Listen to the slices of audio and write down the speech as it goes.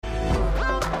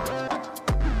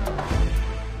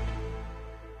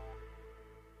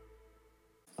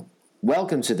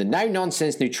Welcome to the No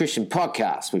Nonsense Nutrition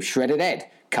Podcast with Shredded Ed,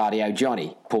 Cardio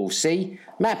Johnny, Paul C,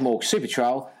 Mad Morg Super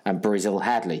Troll, and Brazil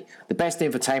Hadley. The best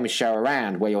infotainment show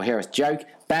around where you'll hear us joke,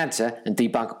 banter, and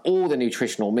debunk all the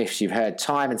nutritional myths you've heard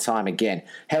time and time again,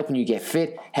 helping you get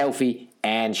fit, healthy,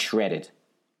 and shredded.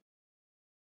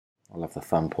 I love the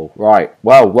fun, Paul. Right,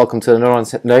 well, welcome to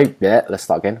the let's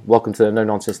start again. Welcome to the No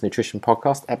Nonsense Nutrition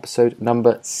Podcast, episode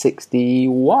number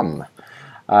 61.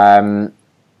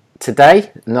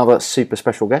 Today, another super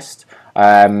special guest.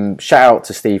 Shout out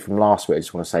to Steve from last week, I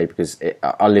just want to say, because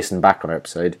I listened back on our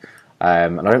episode,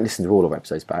 and I don't listen to all of our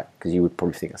episodes back, because you would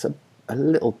probably think that's a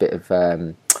little bit of,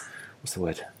 what's the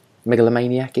word,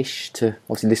 megalomaniac-ish to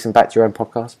obviously listen back to your own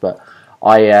podcast, but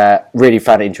I really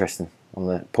found it interesting.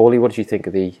 Paulie, what did you think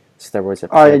of the steroids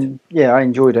episode? I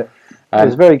enjoyed it. It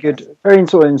was very good, very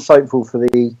sort of insightful for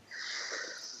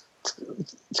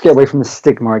to get away from the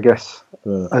stigma, I guess,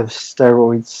 of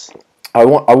steroids. I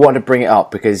wanted to bring it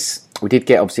up because we did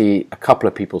get obviously a couple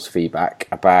of people's feedback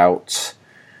about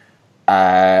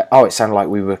it sounded like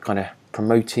we were kind of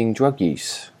promoting drug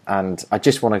use, and I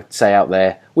just want to say out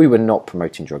there, we were not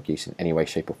promoting drug use in any way,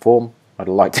 shape or form. I'd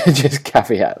like to just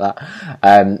caveat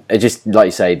that. It just, like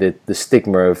you say, the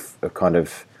stigma of kind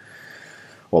of,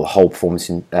 well, the whole performance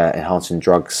enhancing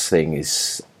drugs thing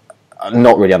is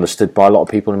not really understood by a lot of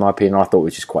people, in my opinion. I thought it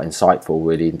was just quite insightful,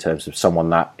 really, in terms of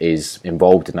someone that is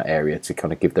involved in that area to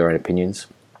kind of give their own opinions.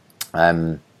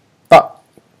 But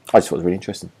I just thought it was really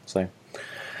interesting. So,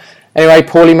 anyway,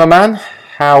 Paulie, my man,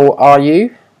 how are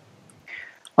you?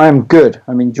 I am good.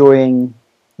 I'm enjoying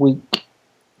week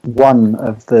 1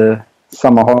 of the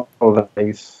summer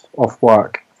holidays off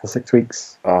work for 6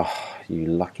 weeks. Oh, you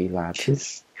lucky lad. Yeah,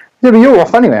 but you're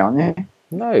off anyway, aren't you?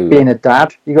 No. Being a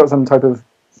dad, you got some type of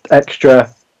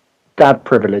extra dad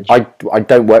privilege. I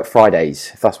don't work Fridays,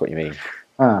 if that's what you mean.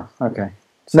 Ah, okay.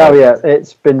 So, no, yeah,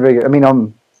 it's been really good. I mean,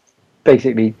 I'm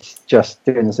basically just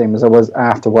doing the same as I was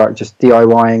after work, just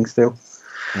DIYing still.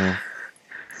 Yeah.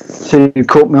 So you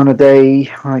caught me on a day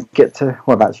when I get to,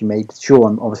 well, I've actually made sure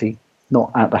I'm obviously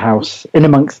not at the house, in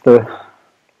amongst the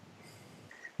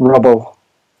rubble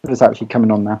that's actually coming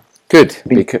on now. Good,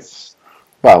 because,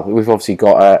 well, we've obviously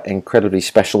got an incredibly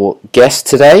special guest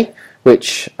today,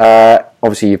 which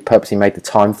obviously you've purposely made the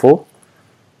time for.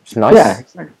 It's nice. Yeah,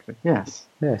 exactly. Yes.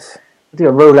 I do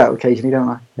a rollout occasionally, don't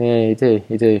I? Yeah,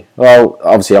 you do. Well,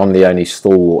 obviously I'm the only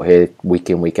stalwart here week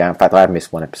in, week out. In fact, I have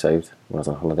missed one episode when I was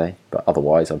on holiday, but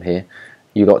otherwise I'm here.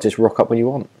 You lot just rock up when you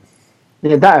want.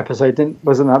 Yeah, that episode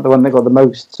wasn't that the one that got the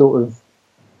most sort of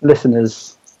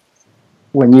listeners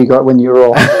when you were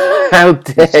off? How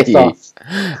dare you?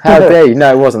 How dare you?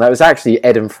 No, it wasn't. That was actually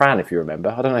Ed and Fran, if you remember.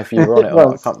 I don't know if you were on it or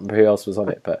not. I can't remember who else was on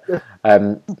it, but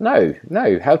no,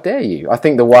 how dare you? I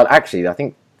think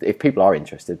if people are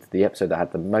interested, the episode that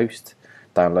had the most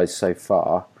downloads so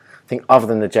far, I think other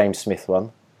than the James Smith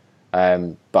one,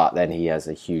 but then he has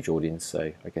a huge audience,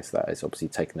 so I guess that has obviously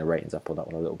taken the ratings up on that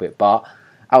one a little bit. But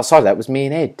outside of that was me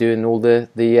and Ed doing all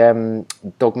the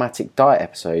dogmatic diet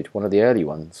episode, one of the early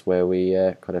ones, where we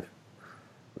kind of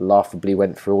laughably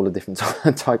went through all the different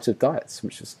types of diets,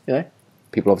 which is,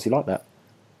 people obviously like that.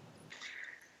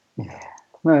 Yeah,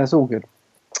 no, it's all good.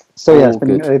 So yeah, it's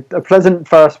been a pleasant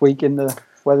first week. The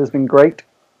weather's been great.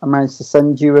 I managed to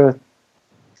send you a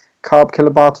carb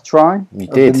killer bar to try. You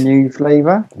did. The new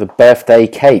flavour, the birthday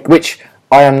cake, which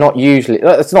I am not usually.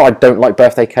 It's not I don't like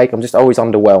birthday cake. I'm just always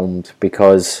underwhelmed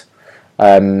because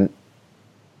they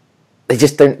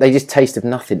just taste of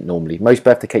nothing normally. Most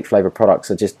birthday cake flavour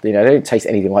products are just, they don't taste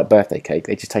anything like birthday cake.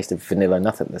 They just taste of vanilla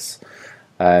nothingness.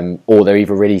 Or they're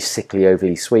either really sickly,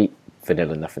 overly sweet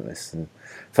vanilla nothingness. And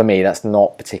for me, that's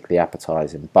not particularly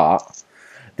appetising. But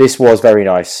this was very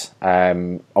nice. I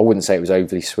wouldn't say it was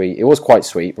overly sweet. It was quite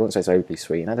sweet, but I wouldn't say it's overly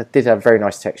sweet. And it did have very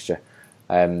nice texture,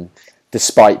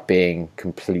 despite being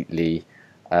completely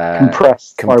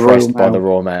compressed by the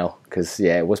raw mail. Because,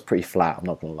 it was pretty flat, I'm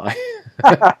not going to lie.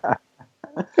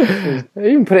 I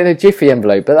even put it in a Jiffy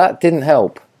envelope, but that didn't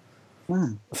help.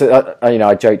 So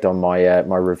I joked on my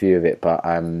my review of it, but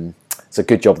it's a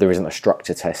good job there isn't a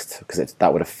structure test, because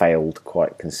that would have failed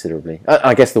quite considerably.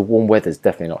 I guess the warm weather's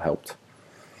definitely not helped.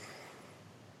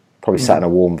 Probably sat in a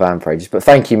warm van for ages, but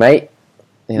thank you, mate.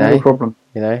 No problem.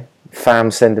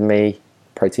 Fam sending me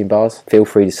protein bars. Feel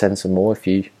free to send some more if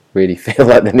you really feel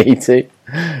like the need to,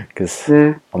 because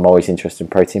I'm always interested in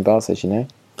protein bars, as you know.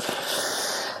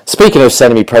 Speaking of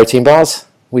sending me protein bars,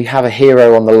 we have a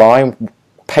hero on the line,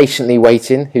 patiently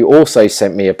waiting, who also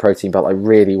sent me a protein bar I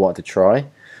really want to try,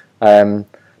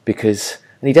 because,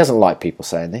 and he doesn't like people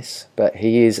saying this, but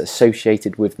he is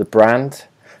associated with the brand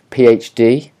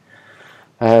PhD,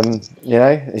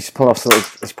 He's pulling off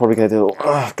he's probably going to do a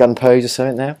little gun pose or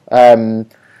something now.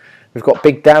 We've got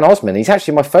Big Dan Osman. He's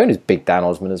actually, my phone is Big Dan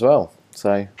Osman as well.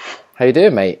 So, how you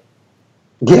doing, mate?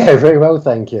 Yeah, very well,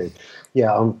 thank you.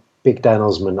 Yeah, I'm Big Dan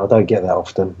Osman. I don't get that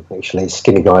often, actually.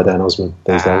 Skinny guy Dan Osman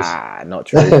these days. Not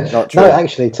true. Not true. No,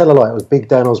 actually, tell a lie. It was Big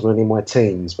Dan Osman in my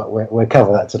teens, but we'll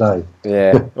cover that today.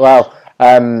 Yeah. Well,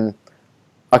 I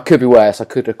could be worse. I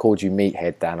could have called you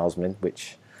Meathead Dan Osman,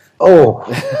 which... Oh,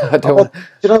 do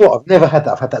you know what? I've never had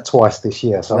that. I've had that twice this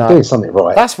year, so I'm doing something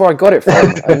right. That's where I got it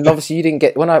from. And obviously, you didn't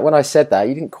get when I said that.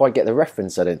 You didn't quite get the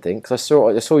reference, I don't think, because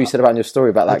I saw you said about in your story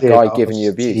about that guy giving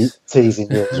you abuse,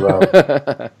 teasing you as well.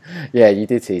 Yeah, you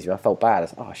did tease me. I felt bad. I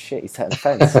was like, oh shit, he's taking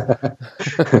offence.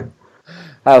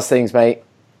 How's things, mate?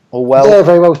 All well? Yeah,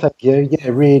 very well, thank you. Yeah,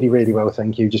 really, really well,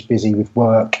 thank you. Just busy with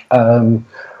work.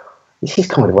 This is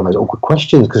kind of one of those awkward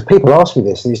questions because people ask me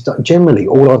this, and it's generally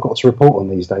all I've got to report on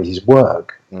these days is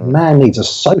work. Man needs a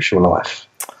social life.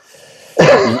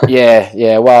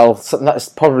 Yeah. Well, that's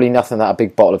probably nothing that a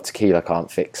big bottle of tequila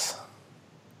can't fix.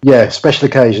 Yeah, special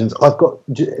occasions.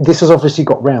 This has obviously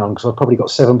got round because I've probably got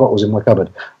 7 bottles in my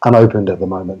cupboard unopened at the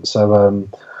moment. So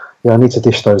I need to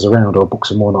dish those around or book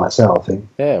some more nights out, I think.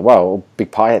 Yeah, well,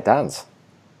 big pie at Dan's.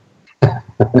 I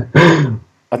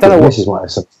don't know what this is my.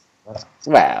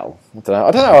 Well, I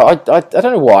don't know. I don't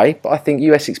know why, but I think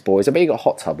U6 boys. I bet you got a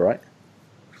hot tub, right?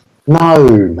 No,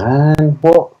 man.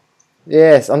 What?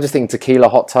 Yes, I'm just thinking tequila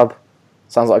hot tub.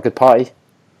 Sounds like a good party.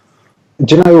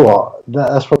 Do you know what?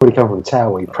 That's probably come from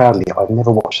Towie. Proudly, I've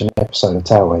never watched an episode of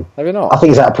Towie. Have you not? I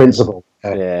think it's out of principle.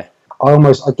 Yeah. I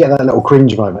get that little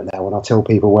cringe moment now when I tell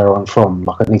people where I'm from.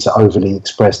 Like I need to overly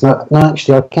express. No,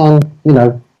 actually, I can.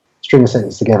 String a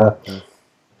sentence together.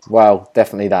 Well,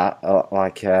 definitely that.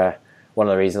 One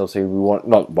of the reasons obviously we want,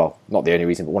 not the only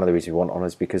reason, but one of the reasons we want on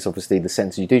is because obviously the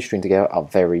sentences you do string together are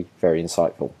very, very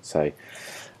insightful. So,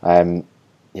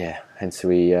 hence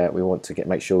we want to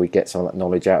make sure we get some of that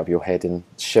knowledge out of your head and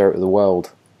share it with the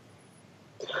world.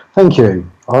 Thank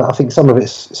you. I think some of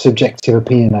it's subjective,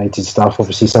 opinionated stuff.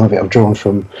 Obviously, some of it I've drawn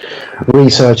from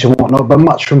research and whatnot, but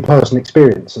much from personal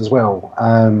experience as well.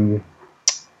 I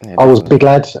was a big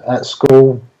lad at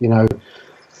school,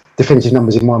 definitive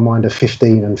numbers in my mind are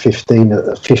 15 and 15.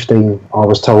 At 15, I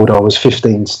was told I was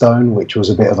 15 stone, which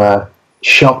was a bit of a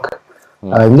shock.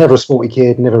 Never a sporty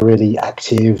kid, never really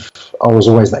active. I was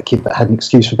always that kid that had an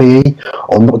excuse for PE,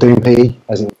 or not doing PE,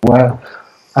 as it were.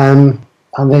 And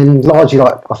then largely,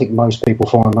 like I think most people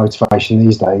find motivation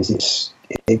these days,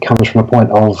 it comes from a point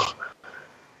of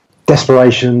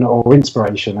desperation or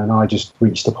inspiration, and I just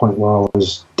reached a point where I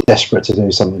was desperate to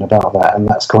do something about that, and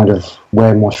that's kind of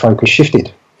where my focus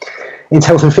shifted. Into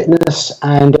health and fitness,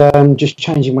 and just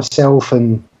changing myself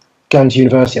and going to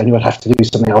university. I knew I'd have to do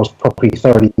something I was probably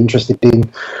thoroughly interested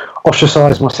in,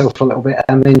 ostracise myself for a little bit,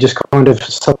 and then just kind of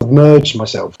submerge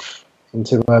myself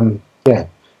into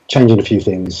changing a few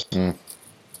things.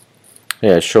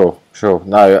 Yeah, sure.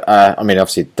 No, I mean,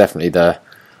 obviously, definitely I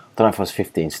don't know if I was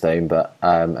 15 stone, but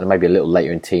and maybe a little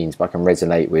later in teens, but I can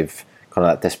resonate with kind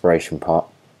of that desperation part.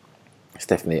 It's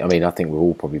definitely, I mean, I think we've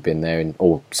all probably been there,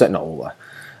 or certainly not all.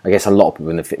 I guess a lot of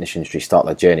people in the fitness industry start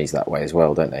their journeys that way as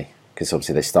well, don't they? Because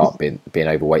obviously they start being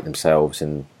overweight themselves,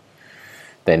 and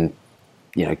then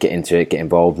get into it, get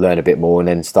involved, learn a bit more, and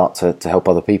then start to help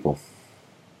other people.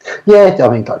 Yeah, I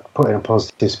mean, like putting a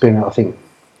positive spin, I think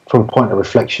from a point of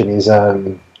reflection is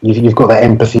you've got that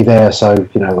empathy there. So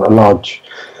a large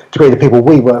degree of the people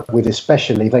we work with,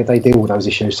 especially, they deal with those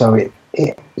issues. So it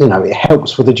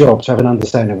helps with the job to have an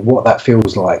understanding of what that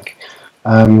feels like.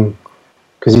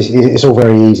 Because it's all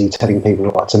very easy telling people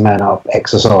like to man up,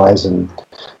 exercise, and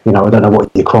I don't know what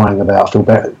you're crying about, feel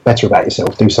better about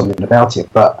yourself, do something about it.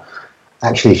 But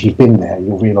actually, if you've been there,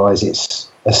 you'll realise it's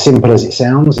as simple as it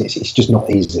sounds. It's just not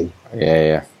easy.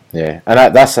 Yeah,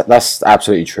 and that's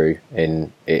absolutely true.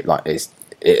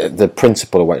 The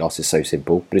principle of weight loss is so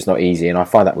simple, but it's not easy. And I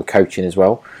find that with coaching as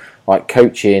well. Like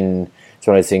coaching, it's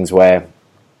one of those things where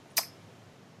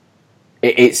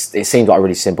it seems like a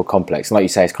really simple complex, and like you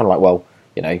say, it's kind of like, well,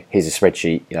 here's a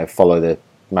spreadsheet, follow the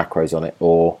macros on it,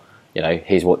 or,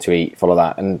 here's what to eat, follow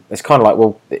that. And it's kind of like,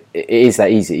 well, it is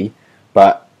that easy,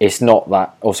 but it's not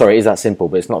that, it is that simple,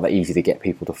 but it's not that easy to get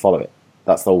people to follow it.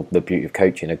 That's the beauty of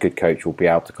coaching. A good coach will be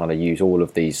able to kind of use all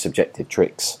of these subjective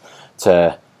tricks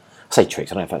to, I say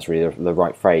tricks, I don't know if that's really the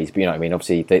right phrase, but you know what I mean?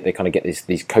 Obviously, they kind of get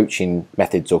these coaching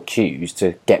methods or cues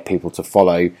to get people to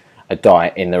follow a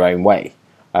diet in their own way.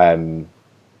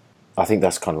 I think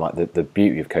that's kind of like the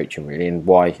beauty of coaching, really, and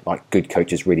why like good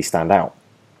coaches really stand out.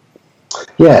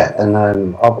 Yeah, and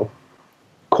I'm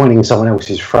coining someone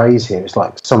else's phrase here. It's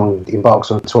like someone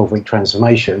embarks on a 12-week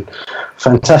transformation.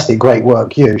 fantastic, great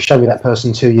work, you. Show me that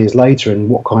person 2 years later and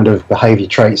what kind of behaviour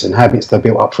traits and habits they're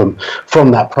built up from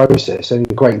that process. And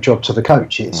great job to the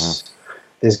coach.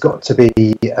 There's got to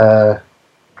be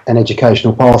an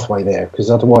educational pathway there, because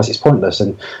otherwise it's pointless.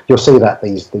 And you'll see that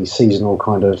these seasonal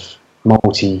kind of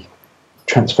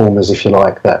multi-transformers, if you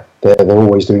like, that they're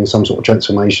always doing some sort of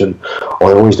transformation, or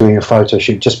they're always doing a photo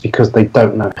shoot just because they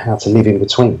don't know how to live in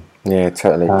between. Yeah,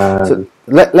 totally. So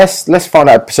let's find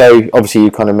out. So obviously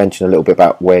you kind of mentioned a little bit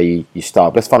about where you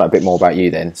start. Let's find out a bit more about you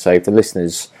then. So for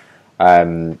listeners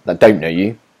that don't know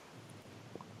you,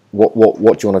 what do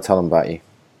you want to tell them about you?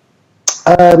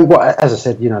 Well, as I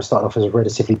said, I started off as a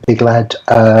relatively big lad.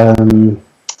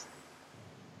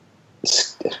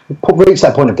 Reached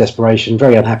that point of desperation,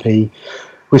 very unhappy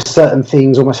with certain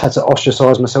things, almost had to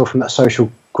ostracise myself from that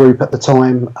social group at the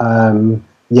time.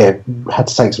 Had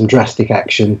to take some drastic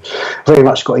action. Very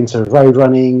much got into road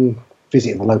running,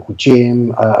 visiting the local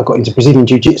gym. I got into Brazilian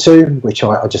Jiu-Jitsu, which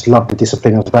I just loved the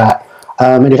discipline of that.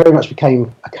 And it very much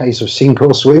became a case of sink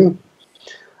or swim.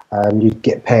 You'd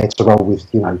get paired to roll with,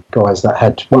 guys that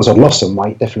had, once I'd lost some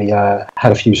weight, definitely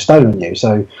had a few stone on you.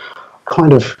 So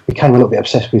kind of became a little bit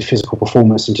obsessed with physical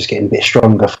performance and just getting a bit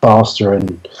stronger, faster.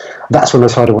 And that's when I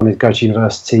decided I wanted to go to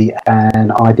university,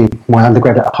 and I did my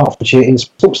undergrad at Hertfordshire in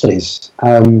sports studies.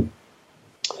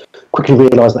 Quickly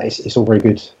realised that it's all very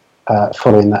good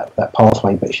following that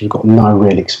pathway, but if you've got no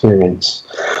real experience,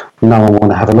 no one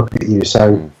want to have a look at you.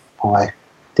 So I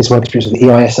did some experience with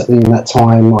the EIS at that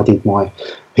time. I did my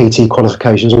PT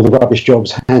qualifications, all the rubbish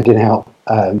jobs, handing out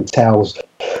towels,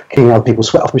 cleaning other people's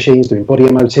sweat off machines, doing body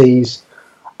MOTs.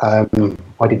 I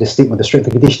did a stint with the strength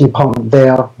and conditioning department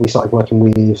there. We started working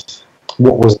with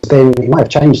what was then, it might have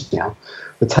changed now,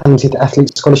 the Talented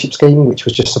Athlete Scholarship Scheme, which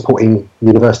was just supporting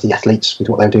university athletes with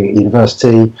what they were doing at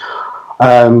university.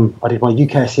 I did my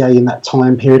UKSEA in that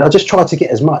time period. I just tried to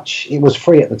get as much, it was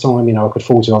free at the time, I could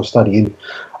afford to, I was studying,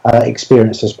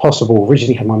 experience as possible.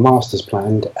 Originally had my master's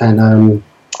planned, and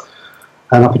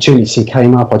an opportunity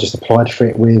came up. I just applied for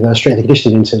it with a strength and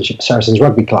conditioning internship at Saracens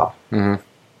Rugby Club. Mm-hmm.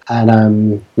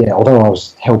 And although I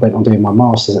was hell-bent on doing my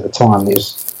master's at the time, it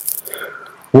was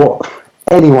what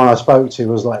anyone I spoke to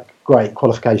was like, great,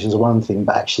 qualifications are one thing,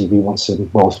 but actually we want some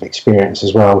wealth of experience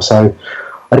as well. So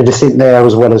I did a stint there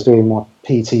as well as doing my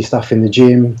PT stuff in the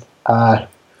gym. A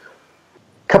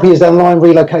couple of years down the line,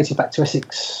 relocated back to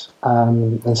Essex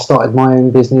and started my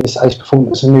own business, Ace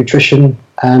Performance and Nutrition,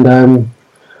 and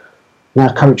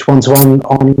now coach one-to-one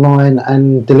online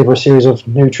and deliver a series of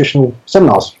nutritional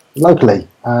seminars locally.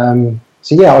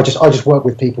 I just work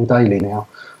with people daily now.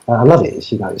 I love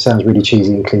it. It sounds really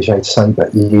cheesy and cliche to say,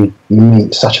 but you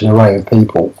meet such an array of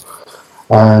people.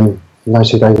 No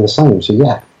 2 days are the same. So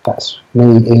yeah, that's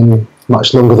me in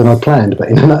much longer than I planned, but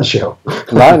in a nutshell.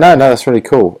 No, that's really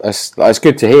cool. It's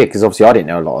good to hear, because obviously I didn't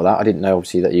know a lot of that. I didn't know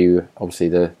obviously that you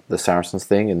the Saracens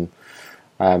thing, and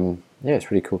yeah,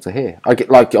 it's really cool to hear. I get,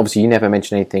 like, obviously you never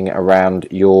mentioned anything around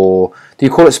your. Do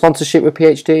you call it sponsorship with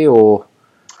PhD, or?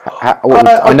 I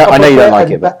know you don't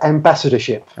like it. But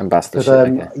ambassadorship.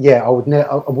 Okay. Yeah, I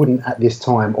wouldn't at this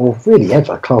time, or really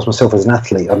ever, class myself as an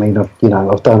athlete. I mean,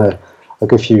 I've done a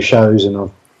good few shows,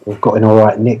 and I've got an all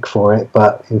right nick for it.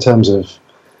 But in terms of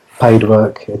paid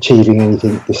work, achieving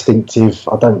anything distinctive,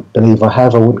 I don't believe I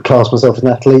have. I wouldn't class myself as an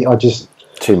athlete. I just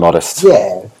too modest.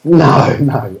 Yeah,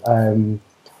 no.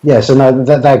 So no,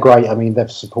 they're great. I mean,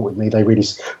 they've supported me.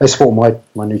 They support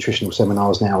my nutritional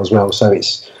seminars now as well. So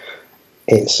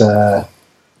it's a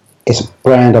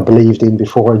brand I believed in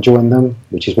before I joined them,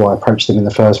 which is why I approached them in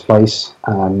the first place.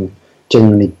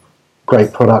 Genuinely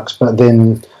great products, but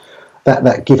then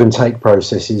that give and take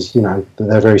process is,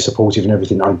 they're very supportive in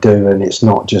everything I do, and it's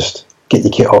not just get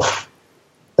your kit off.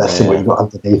 That's what you've got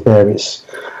underneath there. It's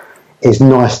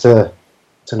nice to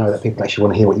know that people actually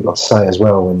want to hear what you've got to say as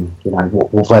well, and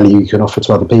what value you can offer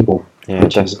to other people,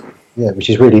 which is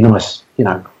really nice,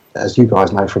 as you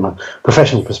guys know from a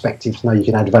professional perspective, to know you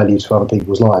can add value to other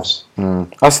people's lives.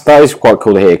 That is quite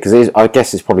cool to hear, because I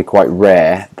guess it's probably quite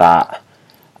rare that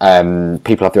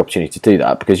people have the opportunity to do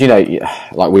that, because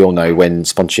like we all know, when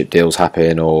sponsorship deals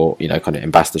happen, or kind of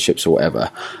ambassadorships or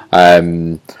whatever,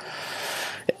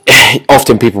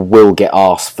 often people will get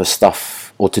asked for stuff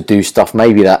or to do stuff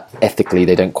maybe that ethically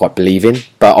they don't quite believe in,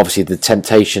 but obviously the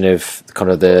temptation of kind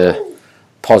of the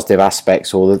positive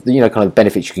aspects, or the kind of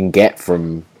benefits you can get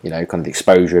from kind of the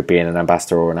exposure of being an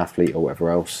ambassador or an athlete or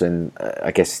whatever else, and I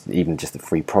guess even just the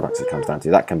free products it comes down to,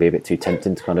 that can be a bit too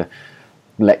tempting to kind of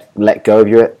let go of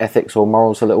your ethics or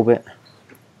morals a little bit.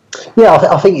 Yeah,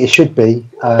 I think it should be.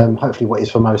 Hopefully, what is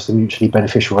for most a mutually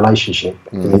beneficial relationship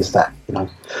is that a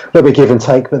little bit give and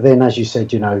take. But then, as you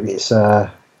said, it's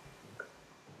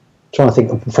trying to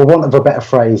think, for want of a better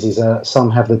phrase, is some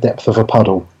have the depth of a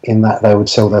puddle in that they would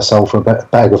sell their soul for a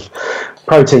bag of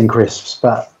protein crisps.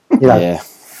 But, you know.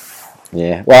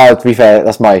 Yeah. Well, to be fair,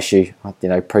 that's my issue. You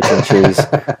know, protein cheese.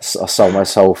 I sold my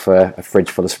soul for a fridge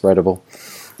full of spreadable.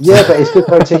 Yeah, but it's good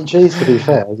protein cheese, to be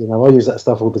fair. You know, I use that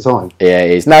stuff all the time. Yeah,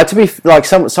 it is. Now, to be like,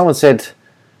 someone said,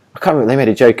 I can't remember, they made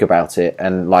a joke about it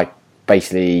and like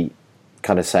basically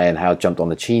kind of saying how I jumped on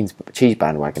the cheese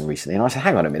bandwagon recently. And I said,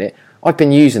 hang on a minute. I've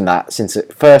been using that since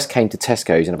it first came to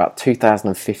Tesco's in about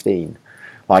 2015.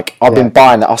 Like, I've been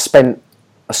buying that. I spent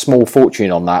a small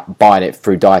fortune on that, buying it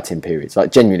through dieting periods,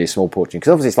 like genuinely a small fortune,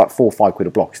 because obviously it's like £4 or £5 a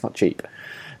block. It's not cheap.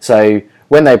 So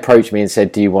when they approached me and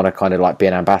said, do you want to kind of like be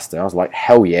an ambassador, I was like,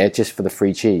 hell yeah, just for the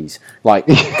free cheese, like,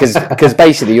 because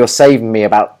basically you're saving me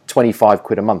about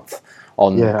 £25 a month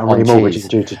on and remortgage is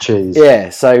due to cheese. Yeah,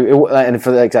 so and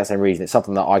for the exact same reason, it's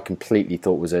something that I completely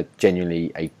thought was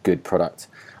genuinely a good product.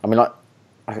 I mean, like,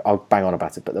 I'll bang on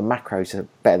about it, but the macros are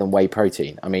better than whey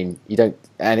protein. I mean, you don't,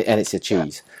 and it's a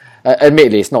cheese.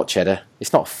 Admittedly, it's not cheddar.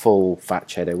 It's not full fat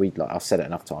cheddar. I've said it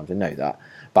enough times. I know that.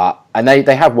 But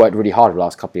they have worked really hard the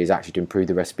last couple of years actually to improve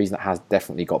the recipes, and that has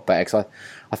definitely got better. Because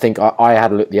I think I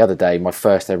had a look the other day, my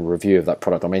first ever review of that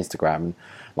product on Instagram, and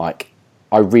like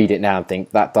I read it now and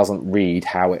think that doesn't read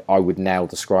how I would now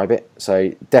describe it.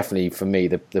 So definitely for me,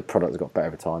 the product has got better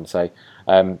over time. So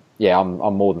yeah, I'm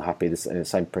more than happy. In the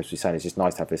same principle you're saying, it's just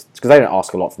nice to have this, because they don't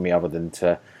ask a lot from me other than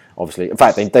to. Obviously, in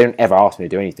fact, they don't ever ask me to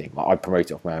do anything. Like, I promote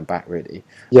it off my own back, really.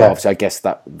 Yeah. But obviously, I guess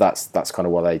that's kind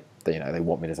of why they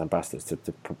want me as ambassadors to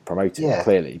promote it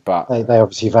clearly. But they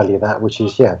obviously value that, which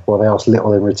is they ask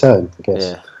little in return, I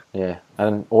guess. Yeah.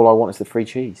 And all I want is the free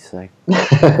cheese. So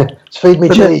just feed me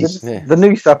cheese. The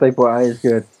new stuff they brought out is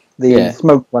good. The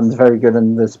smoked one's very good,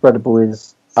 and the spreadable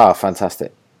is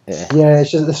fantastic. Yeah,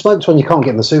 it's just the smoked one you can't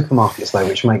get in the supermarkets though,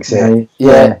 which makes it.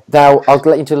 Yeah. Now I'll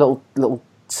let you into a little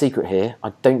secret here.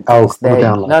 I don't think it's their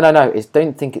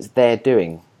don't think it's their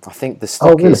doing. I think the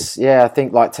stock is I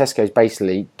think like Tesco's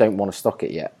basically don't want to stock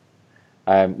it yet,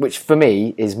 which for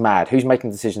me is mad. Who's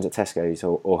making decisions at Tesco's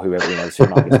or whoever, the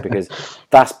supermarkets, because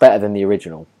that's better than the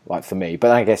original, like for me.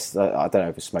 But I guess I don't know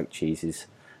if the smoked cheese is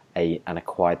an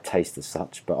acquired taste as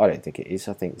such, but I don't think it is.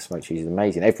 I think the smoked cheese is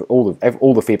amazing. All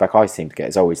the feedback I seem to get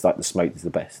is always like the smoked is the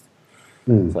best.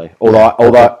 So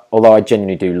although I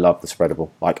genuinely do love the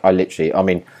spreadable, like I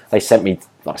mean, they sent me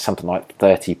like something like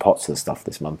 30 pots of the stuff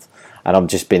this month, and I've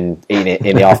just been eating it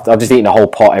in the I've just eaten a whole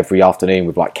pot every afternoon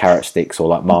with like carrot sticks or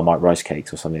like Marmite rice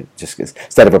cakes or something, just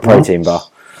instead of a protein bar.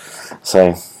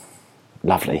 So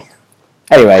lovely.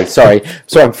 Anyway, sorry,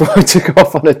 before I took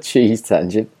off on a cheese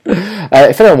tangent.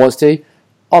 If anyone wants to,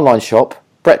 online shop.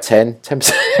 Brett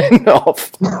 10%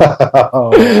 off.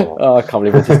 Oh, I can't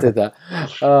believe I just did that.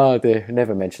 Oh dear,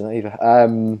 never mention that either.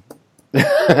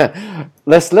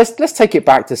 Let's take it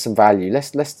back to some value. Let's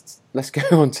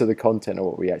go on to the content of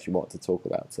what we actually want to talk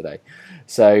about today.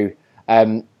 So,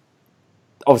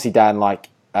 obviously, Dan, like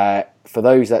for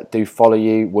those that do follow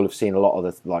you, will have seen a lot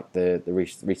of the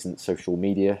recent social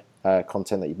media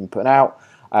content that you've been putting out.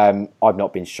 I've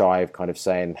not been shy of kind of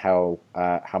saying how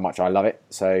much I love it,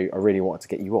 so I really wanted to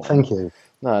get you on. Thank you.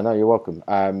 No, you're welcome.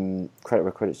 Credit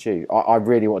where credit's due. I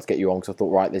really wanted to get you on because I thought,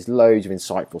 right, there's loads of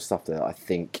insightful stuff that I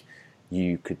think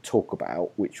you could talk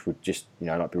about, which would just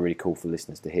like be really cool for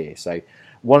listeners to hear. So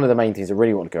one of the main things I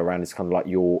really want to go around is kind of like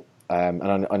your and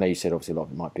I know you said obviously a lot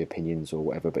of it might be opinions or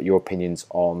whatever, but your opinions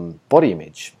on body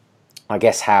image. I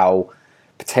guess how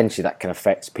potentially that can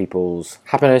affect people's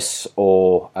happiness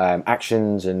or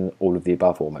actions and all of the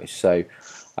above almost. So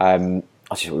I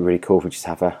just thought it would be really cool if we just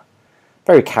have a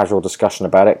very casual discussion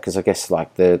about it, because I guess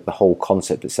like the whole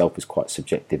concept itself is quite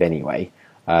subjective anyway.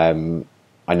 I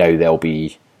know there'll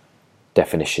be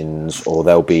definitions or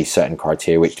there'll be certain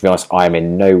criteria, which to be honest I am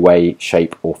in no way,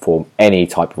 shape or form any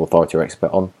type of authority or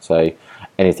expert on. So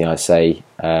anything I say,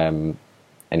 anyone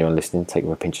listening, take it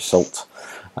with a pinch of salt.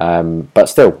 But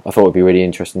still, I thought it would be a really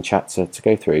interesting chat to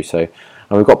go through. So,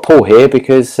 and we've got Paul here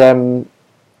because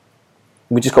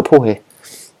we just got Paul here.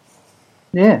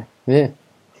 Yeah.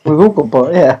 We've all got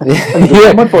body.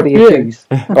 Yeah. My body issues.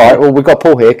 All right. Well, we've got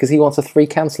Paul here because he wants a free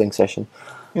counselling session.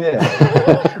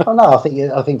 Yeah. Oh no,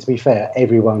 I think to be fair,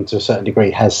 everyone to a certain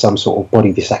degree has some sort of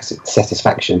body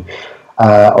dissatisfaction.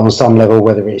 On some level,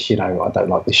 whether it's, I don't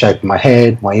like the shape of my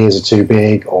head, my ears are too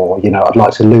big, or, I'd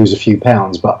like to lose a few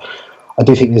pounds. But I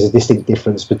do think there's a distinct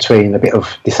difference between a bit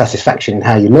of dissatisfaction in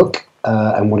how you look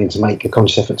and wanting to make a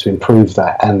conscious effort to improve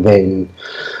that, and then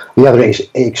the other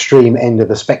extreme end of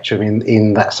the spectrum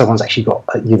in that someone's actually got,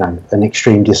 an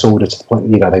extreme disorder to the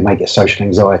point, they may get social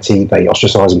anxiety, they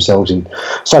ostracise themselves in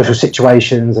social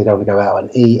situations, they don't want to go out and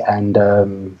eat, and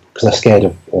because they're scared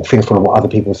of or fearful of what other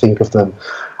people think of them.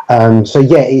 So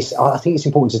yeah, I think it's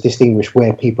important to distinguish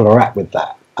where people are at with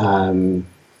that.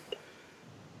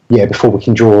 Before we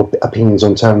can draw opinions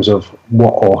on terms of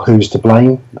what or who's to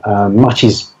blame. Much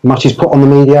is put on the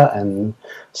media, and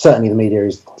certainly the media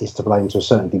is to blame to a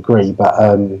certain degree. But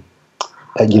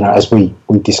as we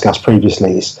discussed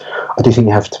previously, I do think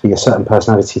you have to be a certain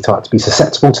personality type to be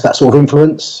susceptible to that sort of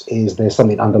influence. Is there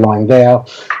something underlying there?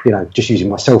 Just using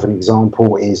myself as an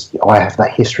example, is I have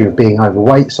that history of being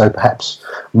overweight, so perhaps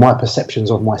my perceptions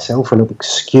of myself are a little bit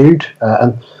skewed,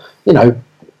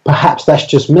 perhaps that's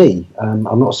just me.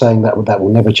 I'm not saying that will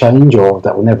never change or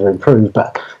that will never improve,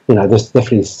 but there's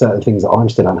definitely certain things that I'm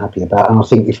still unhappy about, and I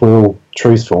think if we're all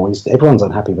truthful, everyone's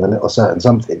unhappy with a little certain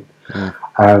something.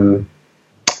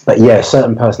 But yeah,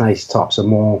 certain personality types are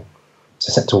more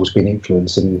susceptible to being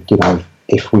influenced, and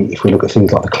if we look at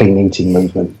things like the clean eating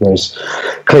movement, whereas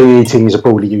clean eating is a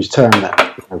broadly used term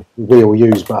that we all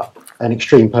use, but an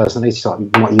extreme personality type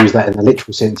might use that in the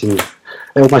literal sense. It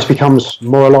almost becomes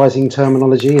moralising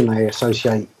terminology, and they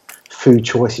associate food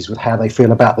choices with how they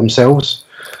feel about themselves.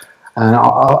 And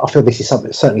I feel this is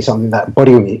certainly something that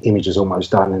body image has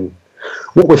almost done, and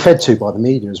what we're fed to by the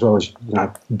media as well as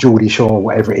Geordie Shore,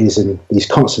 whatever it is, and these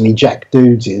constantly jacked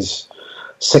dudes is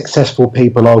successful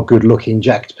people are good-looking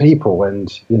jacked people, and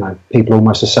people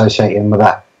almost associating with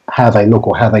that how they look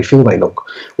or how they feel they look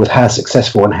with how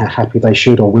successful and how happy they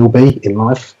should or will be in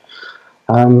life.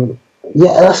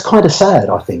 That's kind of sad,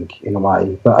 I think, in a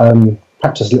way, but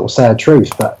perhaps it's a little sad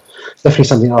truth, but definitely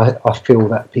something I feel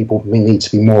that people need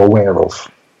to be more aware of.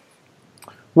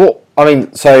 What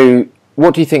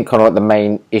do you think kind of like the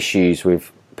main issues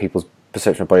with people's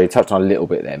perception of body? You touched on a little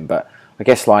bit then, but I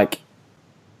guess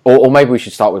or maybe we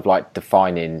should start with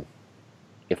defining,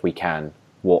 if we can,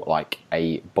 what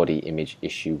a body image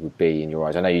issue would be in your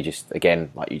eyes. I know you just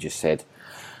said,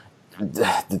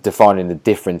 defining the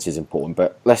difference is important,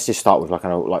 but let's just start with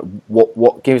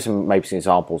what give us some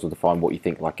examples of define what you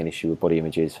think an issue with body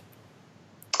image is.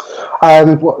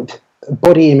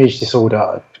 Body image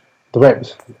disorder.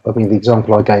 The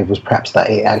example I gave was perhaps that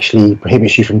it actually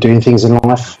prohibits you from doing things in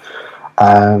life.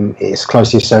 It's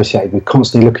closely associated with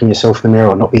constantly looking yourself in the mirror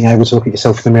or not being able to look at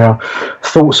yourself in the mirror.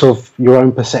 Thoughts of your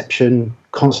own perception,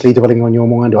 constantly dwelling on your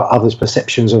mind or others'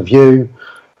 perceptions of you.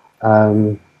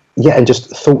 And just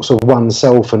thoughts of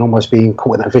oneself and almost being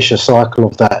caught in that vicious cycle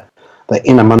of that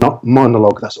inner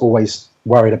monologue that's always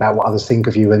worried about what others think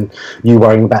of you and you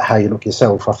worrying about how you look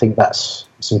yourself. I think that's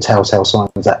some telltale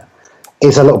signs that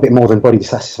it's a little bit more than body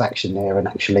dissatisfaction there, and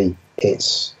actually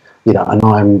it's, and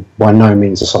I'm by no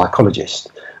means a psychologist,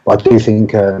 but I do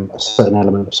think a certain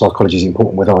element of psychology is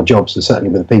important with our jobs and certainly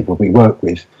with the people we work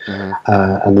with,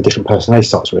 and the different personality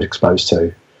types we're exposed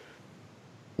to.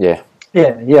 Yeah,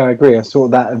 I agree. I saw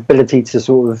that ability to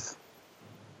sort of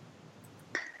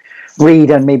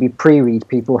read and maybe pre-read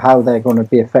people, how they're going to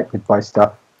be affected by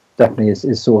stuff, definitely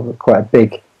is sort of quite a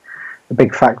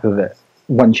big factor of it.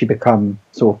 Once you become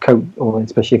sort of coach, or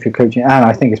especially if you're coaching, and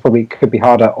I think could be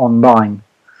harder online.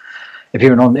 If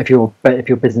your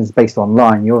business is based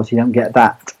online, you obviously don't get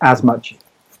that as much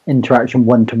interaction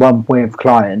one-to-one with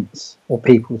clients or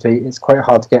people. So it's quite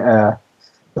hard to get a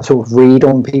sort of read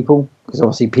on people, because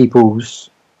obviously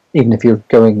even if you're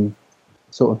going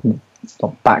sort of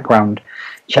not background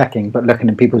checking, but looking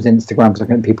at people's Instagrams,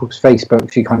 looking at people's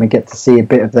Facebooks, you kind of get to see a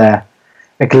bit of a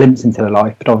glimpse into their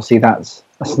life. But obviously that's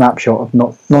a snapshot of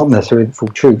not necessarily the full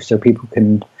truth. So people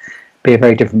can be a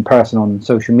very different person on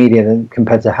social media than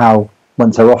compared to how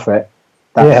once they're off it.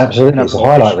 Absolutely. It's a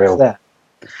highlight reel. There.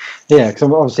 Yeah, because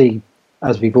obviously,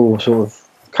 as we've all sort of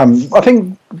come, I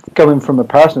think going from a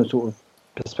personal sort of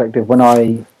perspective, when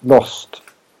I lost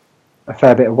a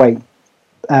fair bit of weight,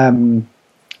 I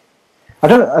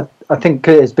think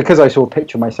it's because I saw a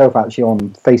picture of myself actually on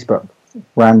Facebook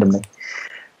randomly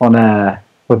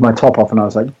with my top off, and I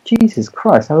was like, Jesus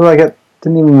Christ, how did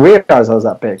didn't even realise I was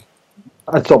that big.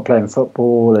 I stopped playing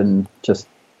football and just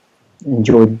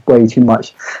enjoyed way too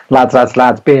much lads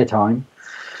beer time.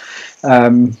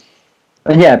 But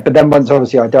then once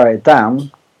obviously I dieted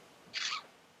down,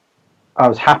 I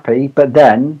was happy, but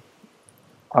then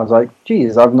I was like,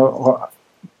 Jesus, I've not got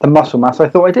the muscle mass I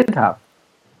thought I did have.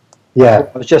 Yeah.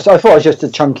 I thought I was just a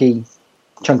chunky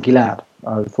lad.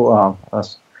 I thought,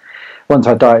 once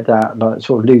I diet down,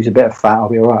 sort of lose a bit of fat, I'll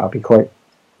be alright, I'll be quite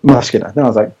muscular. Then I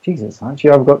was like, Jesus,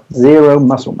 actually I've got zero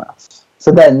muscle mass.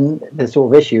 So then the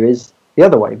sort of issue is the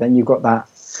other way. Then you've got that,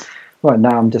 right,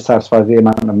 now I'm dissatisfied with the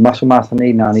amount of muscle mass I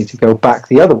need, now I need to go back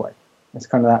the other way. It's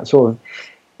kind of that sort of,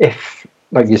 if,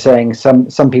 like you're saying,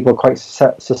 some people are quite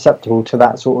susceptible to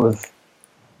that sort of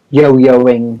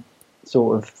yo-yoing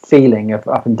sort of feeling of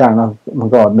up and down. Oh my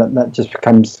God, that just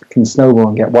can snowball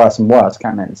and get worse and worse,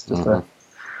 can't it? It's just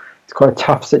it's quite a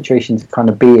tough situation to kind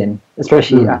of be in,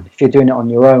 especially if you're doing it on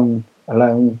your own,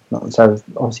 alone. Not so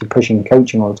obviously pushing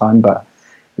coaching all the time, but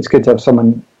it's good to have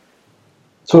someone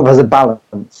sort of has a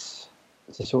balance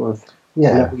to sort of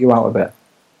level you out a bit.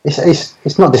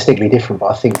 It's not distinctly different,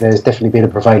 but I think there's definitely been a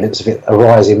prevalence of it, a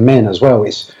rise in men as well.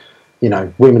 It's, you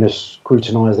know, women have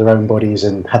scrutinised their own bodies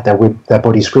and had their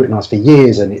bodies scrutinised for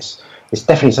years, and it's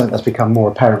definitely something that's become more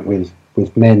apparent with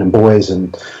men and boys,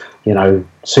 and, you know,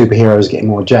 superheroes getting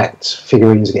more jacked,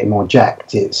 figurines getting more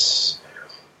jacked. It's,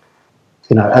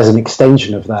 you know, as an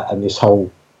extension of that and this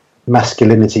whole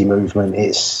masculinity movement,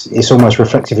 it's almost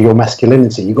reflective of your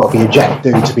masculinity. You've got to be a jacked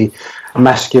dude to be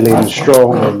masculine,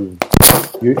 strong, and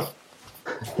you.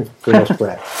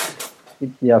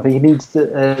 Yeah, I think he needs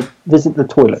to visit the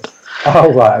toilet.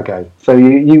 Oh, right, okay. So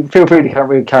you feel free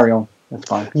to carry on. That's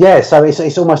fine. Yeah, so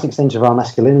it's almost an extension of our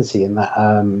masculinity in that,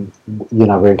 you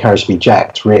know, we're encouraged to be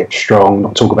jacked, ripped, strong,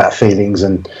 not talk about feelings,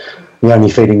 and the only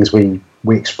feelings we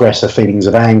express are feelings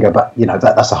of anger, but, you know,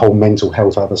 that's the whole mental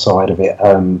health other side of it.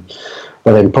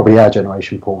 But then probably our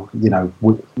generation, Paul, you know,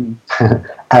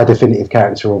 our definitive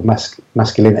character of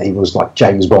masculinity was like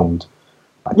James Bond.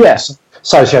 Like, yes.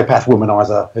 Sociopath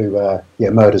womanizer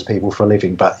who murders people for a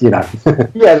living, but, you know.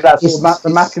 Yeah, that's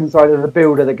the masculine side of the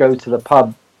builder that goes to the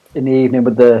pub in the evening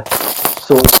with the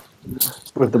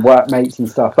workmates and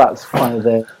stuff. That's kind of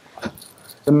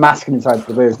the masculine side of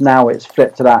the builder. Now it's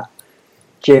flipped to that.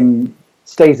 Jim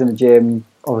stays in the gym.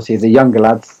 Obviously, the younger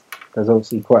lads, there's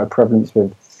obviously quite a prevalence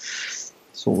with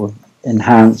sort of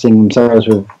enhancing themselves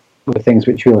with things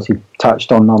which we obviously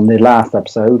touched on the last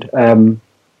episode.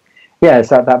 It's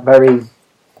that very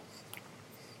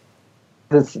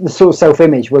the sort of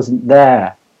self-image wasn't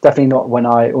there. Definitely not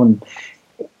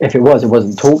if it was, it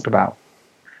wasn't talked about.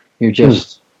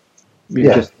 Just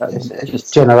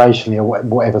generationally, or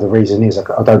whatever the reason is,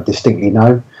 I don't distinctly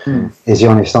know. Is the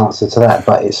honest answer to that,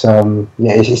 but it's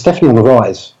it's definitely on the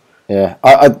rise. Yeah,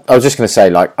 I was just going to say,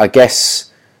 like, I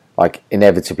guess, like,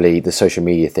 inevitably the social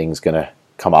media thing's going to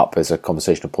come up as a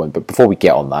conversational point. But before we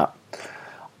get on that,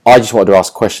 I just wanted to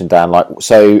ask a question, Dan. Like,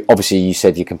 so obviously you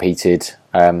said you competed,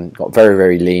 got very,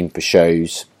 very lean for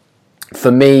shows.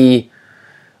 For me,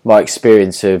 my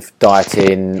experience of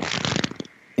dieting,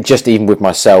 just even with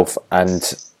myself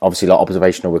and obviously like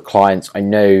observational with clients, I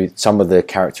know some of the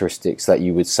characteristics that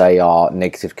you would say are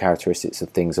negative characteristics of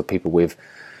things of people with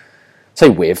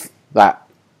that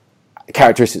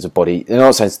characteristics of body. In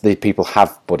a sense, the people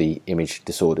have body image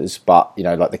disorders, but, you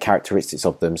know, like the characteristics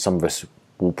of them, some of us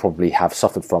will probably have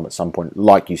suffered from at some point.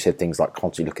 Like you said, things like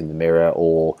constantly looking in the mirror,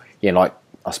 or, you know, like,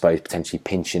 I suppose potentially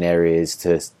pinching areas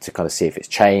to kind of see if it's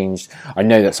changed. I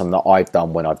know that's something that I've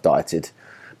done when I've dieted,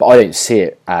 but I don't see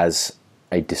it as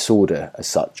a disorder as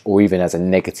such, or even as a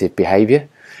negative behaviour.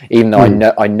 Even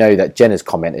though I know that Jen has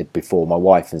commented before, my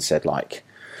wife, and said, like,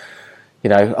 you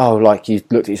know, oh, like, you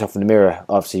looked at yourself in the mirror,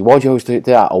 obviously, why do you always do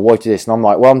that, or why do this? And I'm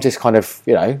like, well, I'm just kind of,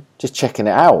 you know, just checking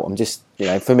it out. I'm just, you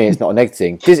know, for me, it's not a negative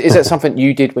thing. Is that something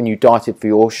you did when you dieted for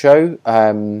your show?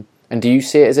 And do you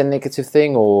see it as a negative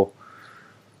thing, or?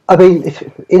 I mean,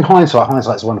 in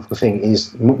hindsight's a wonderful thing.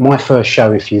 Is my first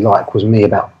show, if you like, was me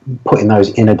about putting those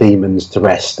inner demons to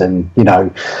rest, and, you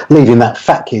know, leaving that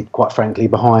fat kid, quite frankly,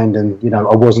 behind. And, you know,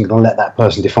 I wasn't going to let that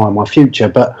person define my future.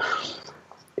 But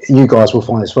you guys will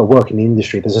find as well, working in the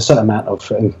industry, there's a certain amount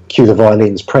of, cue the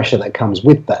violins, pressure that comes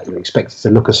with that. You're expected to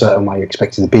look a certain way, you're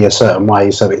expected to be a certain way.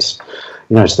 So it's,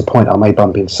 you know, it's the point I may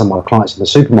bump into some of my clients in the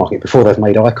supermarket before they've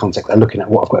made eye contact. They're looking at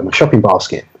what I've got in my shopping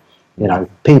basket. You know,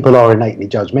 people are innately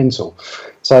judgmental.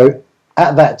 So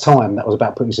at that time, that was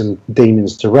about putting some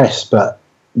demons to rest. But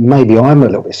maybe I'm a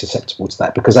little bit susceptible to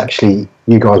that, because actually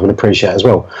you guys will appreciate as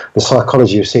well the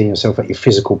psychology of seeing yourself at your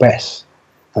physical best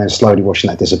and then slowly watching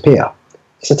that disappear.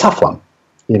 It's a tough one,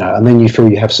 you know, and then you feel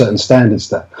you have certain standards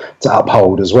to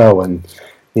uphold as well. And,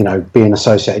 you know, being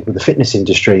associated with the fitness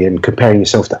industry and comparing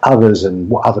yourself to others and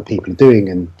what other people are doing,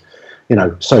 and, you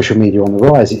know, social media on the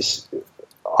rise,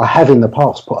 I have in the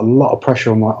past put a lot of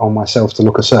pressure on myself to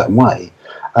look a certain way.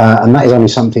 And that is only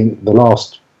something the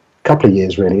last couple of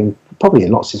years, really, and probably a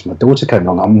lot since my daughter came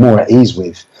along, I'm more at ease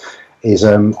with, is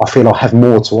I feel I have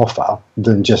more to offer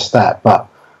than just that. But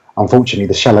unfortunately,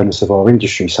 the shallowness of our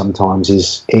industry sometimes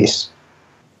is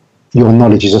your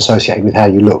knowledge is associated with how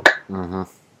you look. Mm-hmm.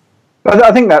 But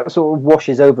I think that sort of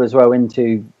washes over as well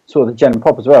into sort of the general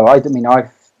pop as well. I mean, I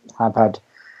have had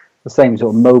the same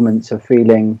sort of moments of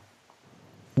feeling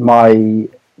my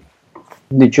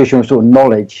nutritional sort of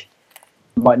knowledge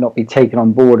might not be taken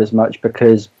on board as much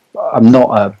because I'm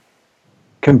not a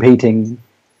competing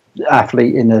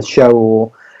athlete in a show,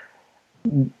 or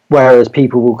whereas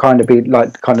people will kind of be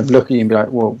like, kind of look at you and be like,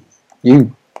 well,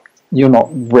 you're not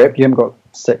ripped, you haven't got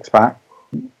six pack.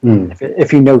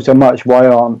 If you know so much, why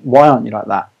aren't you like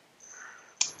that?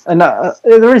 And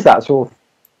there is that sort of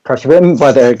pressure. But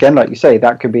whether, again, like you say,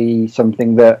 that could be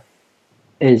something that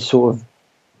is sort of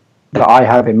that I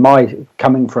have in my,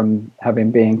 coming from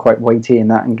having being quite weighty in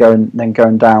that and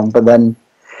going down. But then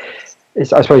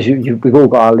it's, I suppose we've all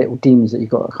got our little demons that you've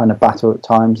got to kind of battle at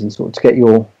times, and sort of to get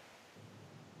your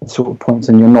sort of points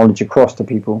and your knowledge across to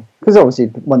people. Because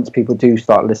obviously, once people do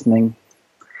start listening,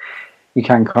 you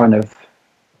can kind of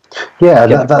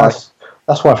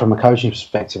that's why, from a coaching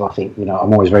perspective, I think, you know,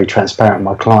 I'm always very transparent with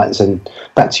my clients. And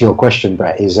back to your question,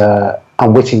 Brett, is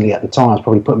unwittingly at the time I was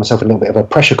probably putting myself in a little bit of a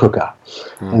pressure cooker,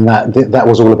 and that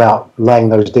was all about laying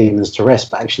those demons to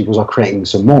rest. But actually, was I creating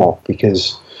some more?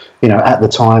 Because, you know, at the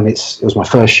time it was my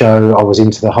first show. I was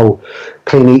into the whole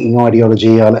clean eating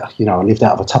ideology. I lived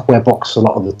out of a Tupperware box a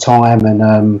lot of the time,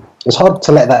 and it's hard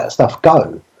to let that stuff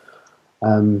go.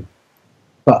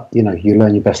 But, you know, you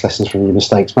learn your best lessons from your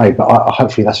mistakes made. But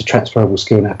hopefully that's a transferable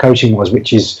skill now, coaching-wise,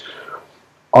 which is,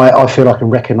 I feel I can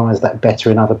recognise that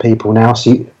better in other people now.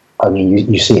 See, I mean,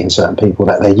 you see it in certain people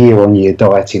that they're year-on-year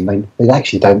dieting, they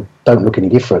actually don't look any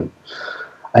different.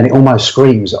 And it almost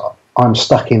screams, I'm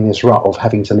stuck in this rut of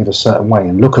having to live a certain way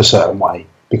and look a certain way,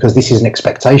 because this is an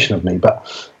expectation of me. But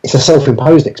it's a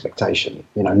self-imposed expectation.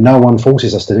 You know, no one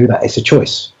forces us to do that. It's a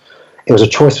choice. It was a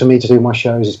choice for me to do my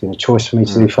shows. It's been a choice for me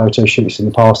to do photo shoots in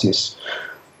the past. It's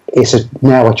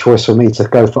now a choice for me to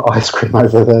go for ice cream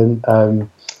over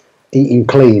than eating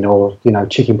clean, or, you know,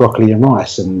 chicken, broccoli and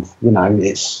rice. And, you know,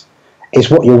 it's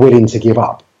what you're willing to give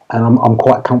up. And I'm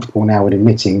quite comfortable now with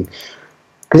admitting,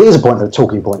 because it is a point of the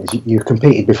talking point, is you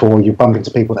competed before, you bump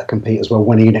into people that compete as well.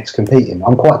 When are you next competing?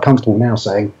 I'm quite comfortable now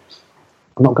saying,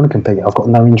 I'm not going to compete. I've got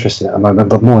no interest in it at the moment.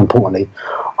 But more importantly,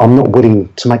 I'm not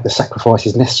willing to make the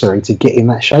sacrifices necessary to get in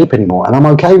that shape anymore. And I'm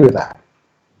okay with that.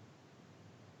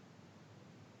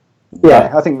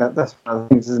 Yeah, I think that's one of the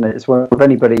things, isn't it? It's where, with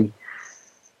anybody,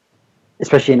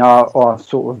 especially in our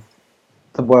sort of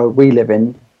the world we live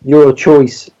in, your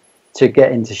choice to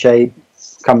get into shape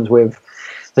comes with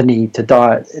the need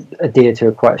to adhere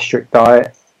to quite a strict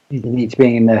diet. You need to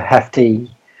be in a hefty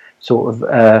sort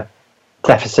of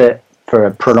deficit for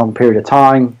a prolonged period of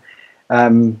time,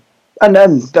 and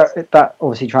then that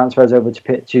obviously transfers over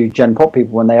to Gen Pop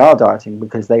people when they are dieting,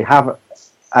 because they have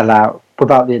allowed,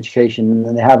 without the education,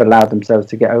 and they have allowed themselves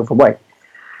to get overweight,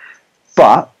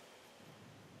 but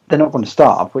they're not going to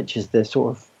starve, which is the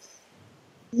sort of,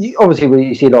 obviously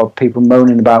you see a lot of people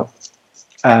moaning about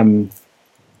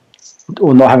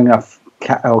or not having enough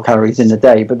calories in a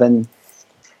day, but then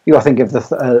you got to think of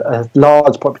a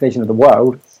large population of the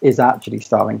world is actually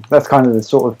starving. That's kind of the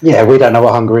sort of... Yeah, we don't know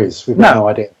what hunger is. We've got no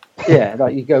idea. Yeah,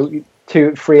 like you go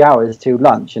 2-3 hours to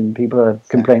lunch and people are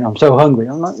complaining, I'm so hungry.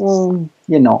 I'm like, well,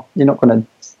 you're not going to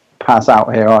pass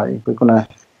out here, are you? We're going to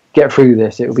get through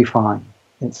this. It'll be fine.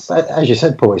 It's, as you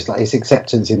said, Paul, it's like it's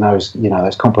acceptance in those, you know,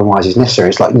 those compromises necessary.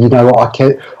 It's like, you know what,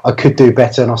 I could do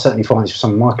better, and I certainly find this for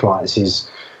some of my clients is,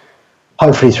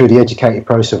 hopefully through the educated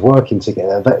process of working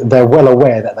together, they're well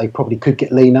aware that they probably could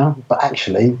get leaner, but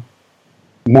actually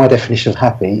my definition of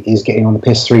happy is getting on the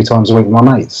piss 3 times a week with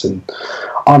my mates, and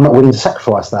I'm not willing to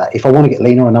sacrifice that. If I want to get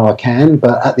leaner, I know I can,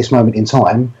 but at this moment in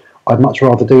time, I'd much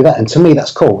rather do that. And to me,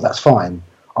 that's cool, that's fine.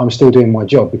 I'm still doing my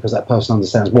job because that person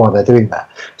understands why they're doing that.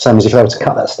 Same as if they were to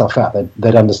cut that stuff out,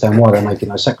 they'd understand why they're making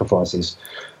those sacrifices.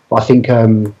 But I think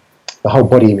the whole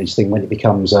body image thing, when it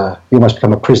becomes, you almost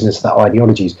become a prisoner to that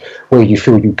ideologies where you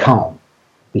feel you can't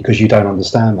because you don't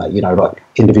understand that. You know, like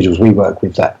individuals we work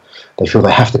with, that they feel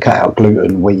they have to cut out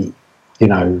gluten, wheat, you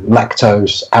know,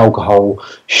 lactose, alcohol,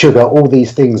 sugar, all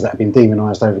these things that have been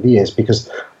demonized over the years,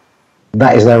 because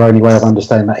that is their only way of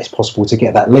understanding that it's possible to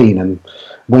get that lean. And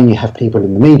when you have people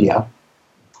in the media,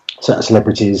 certain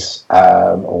celebrities,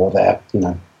 or their, you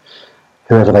know,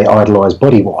 whoever they idolise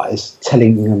body-wise,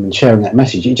 telling them and sharing that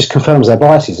message, it just confirms their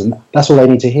biases, and that's all they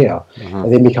need to hear. Mm-hmm. It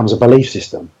then becomes a belief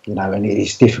system, you know, and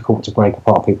it's difficult to break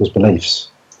apart people's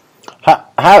beliefs.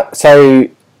 So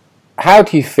how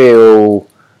do you feel,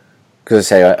 because I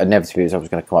say inevitably it's always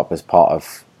going to come up as part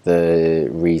of the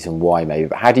reason why maybe,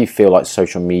 but how do you feel like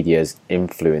social media has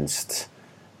influenced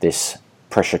this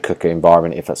pressure cooker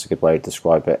environment, if that's a good way to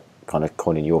describe it, kind of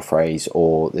coining your phrase,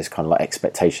 or this kind of like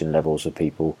expectation levels of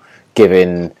people,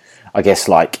 given, I guess,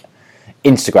 like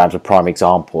Instagram's a prime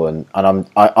example, and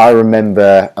I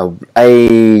remember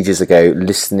ages ago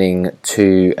listening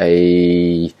to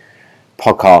a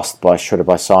podcast by Shredded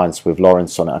by Science with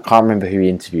Lawrence on it. I can't remember who he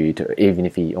interviewed,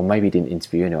 or maybe he didn't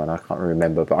interview anyone. I can't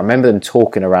remember, but I remember them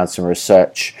talking around some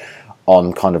research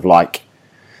on kind of like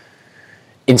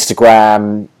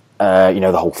Instagram,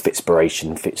 the whole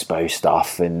Fitspiration, Fitspo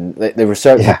stuff, and the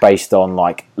research was based on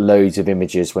like loads of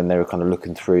images when they were kind of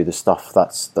looking through the stuff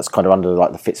that's kind of under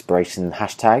like the Fitspiration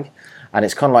hashtag, and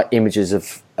it's kind of like images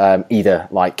of either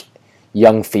like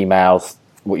young females,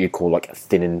 what you'd call like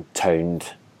thin and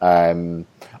toned,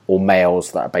 or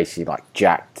males that are basically like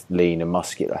jacked, lean, and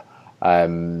muscular.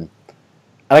 And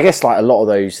I guess like a lot of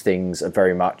those things are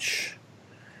very much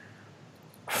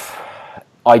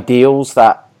ideals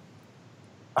that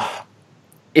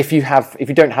if you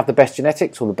don't have the best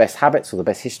genetics or the best habits or the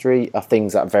best history, are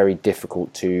things that are very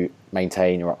difficult to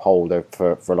maintain or uphold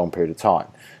for a long period of time.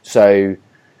 So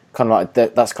kind of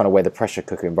like that's kind of where the pressure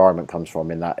cooker environment comes from,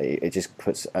 in that it just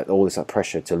puts all this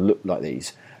pressure to look like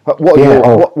these. But what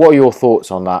are your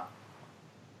thoughts on that?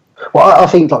 Well, I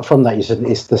think like from that, you said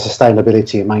it's the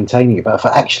sustainability of maintaining it, but for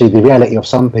actually the reality of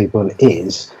some people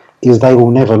is they will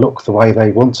never look the way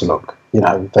they want to look. You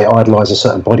know, they idolise a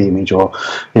certain body image, or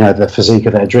the physique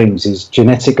of their dreams is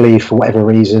genetically, for whatever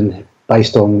reason,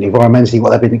 based on environmentally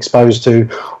what they've been exposed to,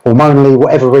 hormonally,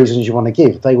 whatever reasons you want to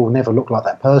give, they will never look like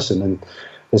that person. And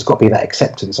there's got to be that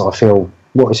acceptance, I feel.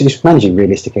 It's managing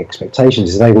realistic expectations,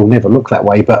 is they will never look that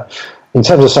way. But in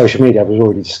terms of social media, we've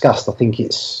already discussed, I think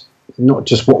it's not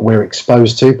just what we're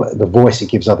exposed to, but the voice it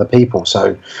gives other people.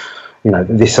 So,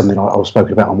 this is something I've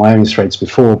spoken about on my own threads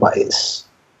before, but it's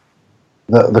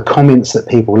the comments that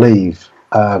people leave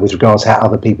with regards to how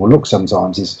other people look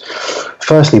sometimes is,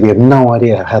 firstly, we have no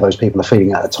idea how those people are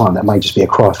feeling at the time. That may just be a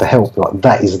cry for help. Like,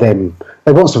 that is them.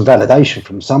 They want some validation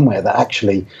from somewhere that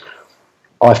actually,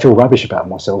 I feel rubbish about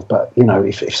myself, but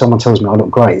if someone tells me I look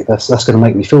great, that's going to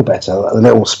make me feel better. A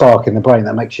little spark in the brain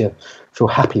that makes you feel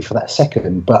happy for that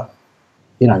second. But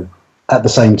at the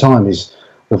same time, is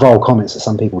the vile comments that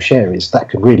some people share, is that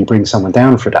could really bring someone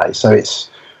down for a day. So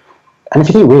and if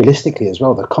you think realistically as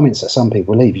well, the comments that some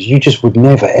people leave, is you just would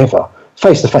never ever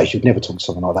face to face. You'd never talk to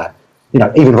someone like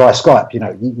that. Even via Skype,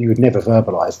 you would never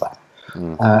verbalise that.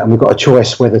 And we've got a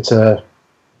choice whether to.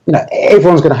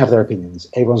 Everyone's going to have their opinions.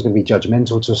 Everyone's going to be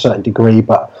judgmental to a certain degree,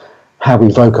 but how we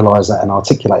vocalise that and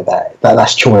articulate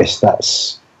that's choice.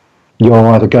 That's, you're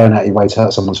either going out your way to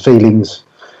hurt someone's feelings.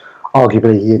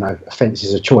 Arguably, offence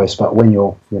is a choice, but when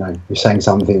you're saying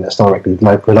something that's directly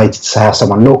related to how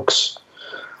someone looks,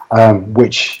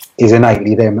 which is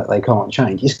innately them that they can't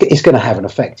change, it's going to have an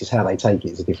effect. It's how they take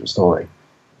it is a different story.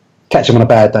 Catch them on a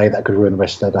bad day, that could ruin the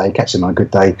rest of their day. Catch them on a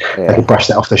good day, they could brush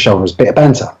that off their shoulders, a bit of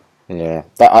banter. Yeah,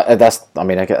 I guess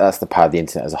that's the power of the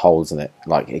internet as a whole, isn't it?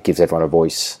 Like, it gives everyone a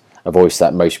voice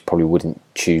that most probably wouldn't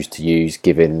choose to use,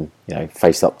 given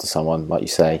faced up to someone, like you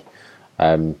say.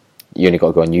 You only got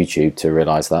to go on YouTube to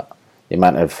realise that the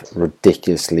amount of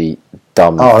ridiculously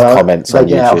dumb comments on YouTube.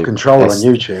 They get out of control on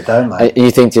YouTube, don't they?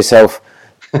 You think to yourself,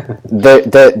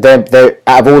 they're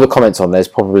out of all the comments on, there's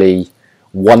probably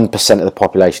 1% of the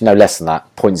population, no less than that,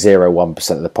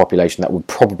 0.01% of the population that would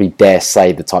probably dare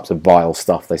say the types of vile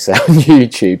stuff they say on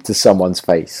YouTube to someone's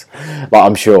face. Like,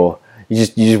 I'm sure you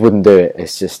just wouldn't do it.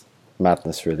 It's just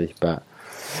madness, really. But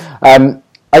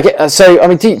I get so. I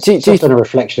mean, do it's often a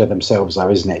reflection of themselves, though,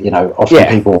 isn't it? Often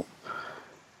people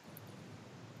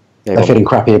they're feeling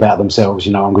crappy about themselves.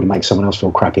 I'm going to make someone else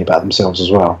feel crappy about themselves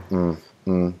as well.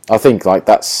 I think like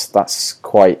that's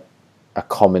quite a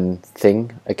common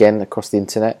thing again across the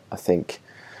internet. I think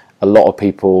a lot of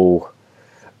people.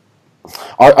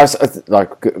 I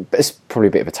like, it's probably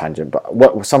a bit of a tangent,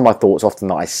 but some of my thoughts often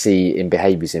that I see in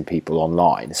behaviours in people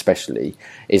online, especially,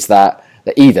 is that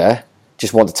they either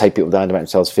just want to take people down to make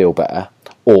themselves feel better,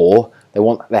 or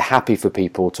they're happy for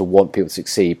people to want people to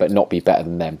succeed but not be better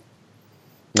than them.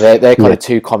 They're kind of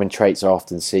two common traits I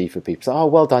often see for people. So,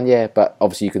 well done, yeah, but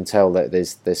obviously you can tell that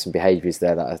there's some behaviours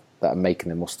there that are making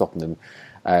them or stopping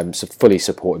them, so fully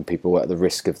supporting people at the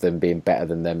risk of them being better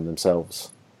than them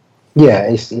themselves. Yeah,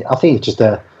 I think it's just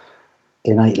a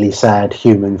innately sad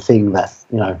human thing that,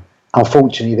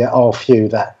 unfortunately there are few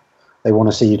that they want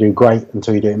to see you do great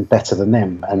until you're doing better than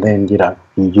them, and then you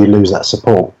lose that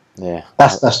support. Yeah,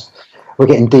 that's we're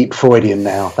getting deep Freudian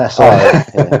now. That's I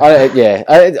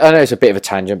know it's a bit of a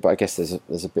tangent, but I guess there's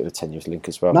a bit of a tenuous link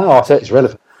as well. No, I think it's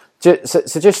relevant.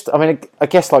 So just, I mean, I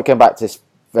guess like going back to this,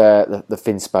 the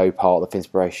Finspo part, the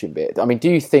Finspiration bit. I mean,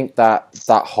 do you think that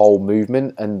whole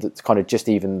movement and kind of just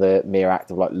even the mere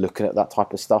act of like looking at that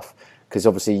type of stuff, because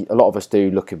obviously a lot of us do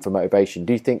looking for motivation.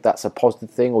 Do you think that's a positive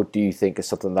thing, or do you think it's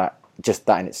something that just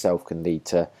that in itself can lead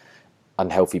to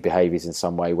unhealthy behaviours in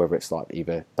some way, whether it's like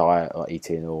either diet or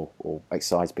eating or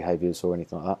exercise behaviours or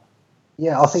anything like that?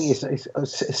 Yeah, I think it's a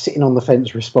sitting on the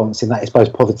fence response in that it's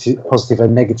both positive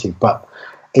and negative, but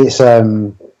it's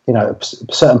you know,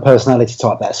 a certain personality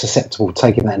type that's susceptible to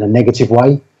taking that in a negative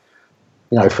way.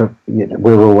 You know,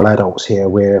 we're all adults here.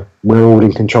 We're all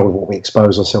in control of what we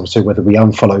expose ourselves to. Whether we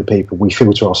unfollow people, we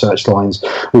filter our search lines,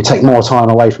 we take more time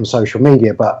away from social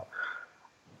media. But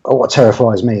what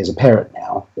terrifies me as a parent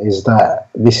now is that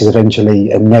this is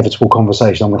eventually an inevitable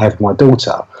conversation I'm going to have with my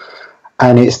daughter.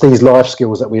 And it's these life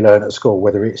skills that we learn at school,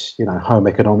 whether it's, you know, home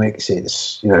economics,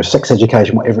 it's, you know, sex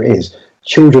education, whatever it is.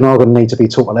 Children are going to need to be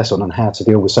taught a lesson on how to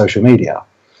deal with social media,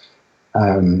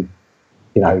 you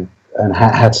know, and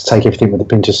how to take everything with a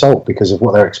pinch of salt because of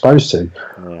what they're exposed to.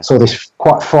 Yeah. So this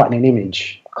quite frightening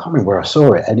image, I can't remember where I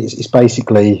saw it, and it's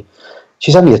basically,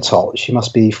 she's only a tot. She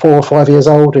must be 4 or 5 years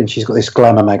old, and she's got this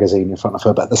Glamour magazine in front of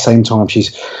her, but at the same time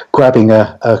she's grabbing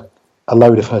a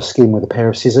load of her skin with a pair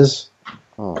of scissors.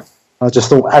 Oh. I just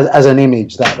thought, as an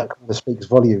image, that kind of speaks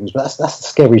volumes. But that's the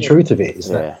scary truth of it, is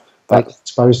that they get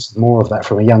exposed to more of that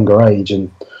from a younger age,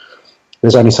 and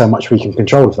there's only so much we can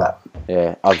control of that.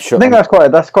 Yeah, I'm sure. I think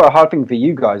that's quite a hard thing for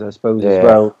you guys, I suppose, as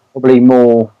well. Probably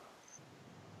more,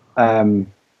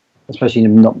 especially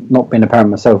not being a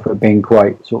parent myself, but being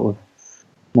quite sort of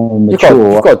more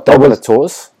mature. You've got a dog on a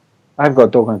Taurus. I've got a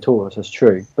dog on a Taurus. That's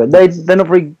true, but they're not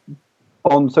very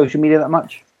on social media that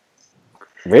much.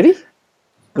 Really?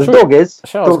 The dog is.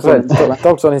 Dog's on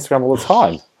Instagram all the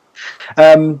time.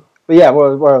 But yeah,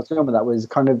 where I was going with that was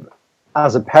kind of,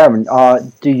 as a parent,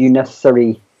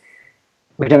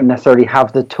 we don't necessarily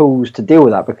have the tools to deal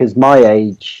with that, because my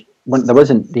age, when there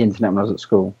wasn't the internet when I was at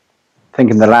school. I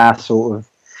think in the last sort of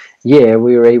year,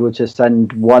 we were able to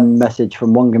send one message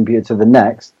from one computer to the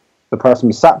next. The person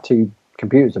was sat 2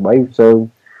 computers away, so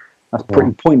that's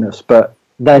pretty pointless. But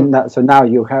then so now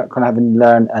you're kind of having to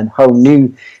learn a whole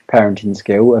new parenting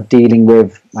skill of dealing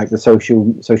with like the social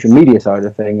media side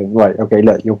of thing. Of right, okay,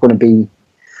 look, you're going to be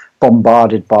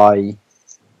bombarded by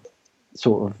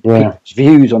sort of people's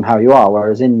views on how you are.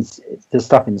 Whereas in the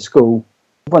stuff in school,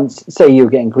 once say you're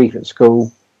getting grief at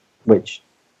school, which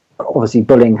obviously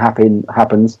bullying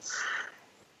happens.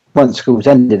 Once school's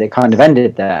ended, it kind of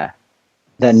ended there.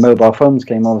 Then mobile phones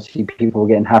came. Obviously, people were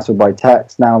getting hassled by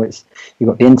text. Now you've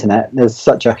got the internet. There's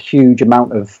such a huge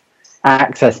amount of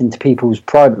access into people's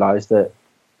private lives that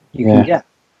you can get.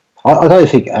 I don't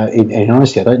think, in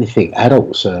honesty, I don't think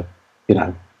adults are, you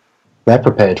know, they're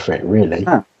prepared for it, really.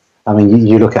 No. I mean,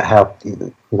 you look at how,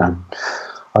 you know,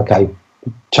 okay,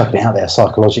 chucking it out there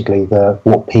psychologically,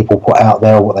 what people put out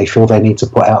there, what they feel they need to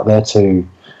put out there to,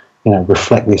 you know,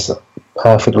 reflect this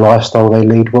perfect lifestyle they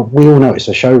lead. Well, we all know it's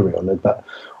a show reel, but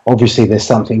obviously there's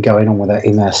something going on with that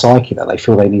in their psyche that they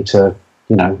feel they need to,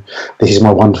 you know, this is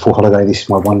my wonderful holiday, this is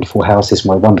my wonderful house, this is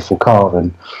my wonderful car,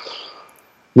 and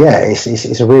yeah,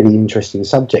 it's a really interesting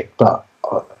subject. But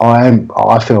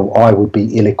I feel I would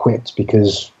be ill-equipped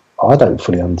because I don't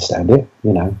fully understand it.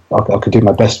 You know, I could do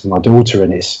my best with my daughter,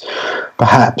 and it's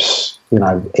perhaps, you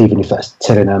know, even if that's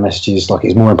telling her messages like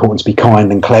it's more important to be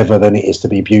kind and clever than it is to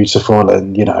be beautiful.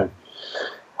 And, you know,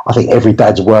 I think every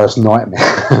dad's worst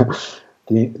nightmare,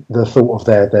 the thought of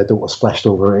their daughter splashed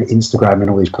over Instagram in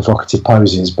all these provocative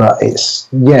poses. But it's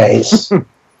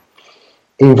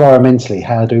environmentally,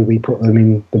 how do we put them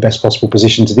in the best possible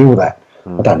position to deal with that?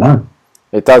 I don't know.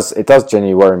 It does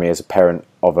genuinely worry me as a parent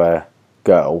of a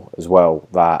girl as well,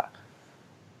 that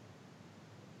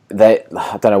I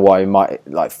don't know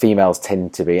why females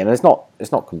tend to be, and it's not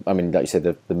I mean, like you said,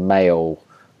 the male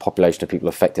population of people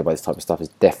affected by this type of stuff is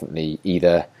definitely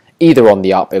either on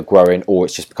the up or growing, or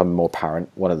it's just becoming more apparent,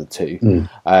 one of the two.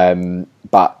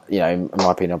 But, you know, in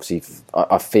my opinion, obviously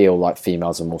I feel like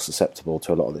females are more susceptible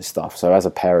to a lot of this stuff. So as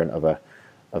a parent of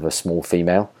a small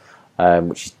female,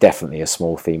 which is definitely a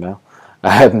small female,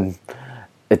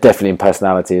 definitely in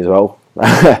personality as well,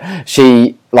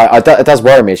 she, like, it does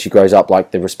worry me as she grows up,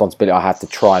 like the responsibility I have to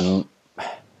try and,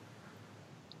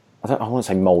 I want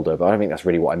to say mould her, but I don't think that's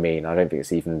really what I mean. I don't think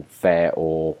it's even fair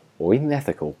or even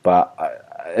ethical, but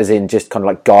as in just kind of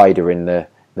like guide her in the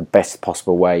best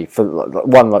possible way for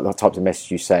one, like the types of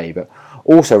message you say, but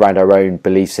also around her own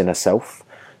beliefs in herself.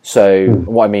 So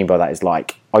what I mean by that is,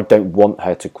 like, I don't want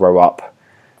her to grow up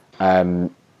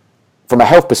from a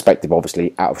health perspective,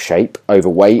 obviously out of shape,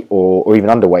 overweight, or even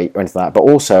underweight or anything like that. But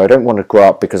also, I don't want her to grow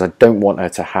up because I don't want her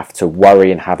to have to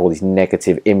worry and have all these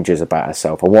negative images about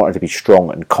herself. I want her to be strong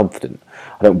and confident.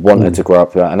 I don't want her to grow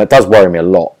up, and it does worry me a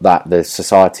lot that the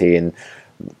society and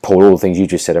Paul, all the things you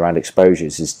just said around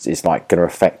exposures is like going to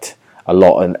affect a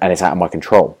lot, and it's out of my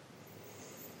control.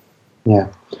 Yeah,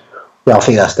 I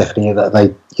think that's definitely it, that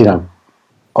they, you know,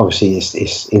 obviously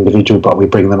it's individual, but we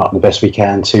bring them up the best we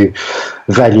can to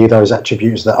value those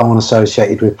attributes that aren't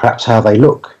associated with perhaps how they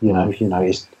look.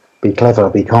 It's be clever,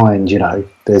 be kind.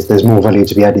 There's more value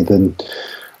to be added than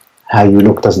how you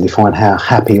look doesn't define how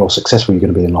happy or successful you're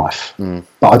going to be in life.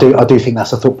 But I do think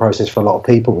that's a thought process for a lot of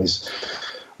people. Is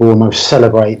we almost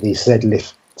celebrate the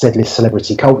Z-list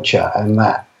celebrity culture, and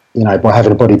that by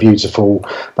having a body beautiful,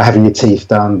 by having your teeth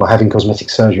done, by having cosmetic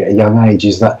surgery at a young age,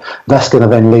 that's going to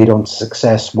then lead on to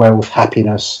success, wealth,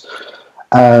 happiness,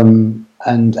 and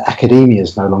academia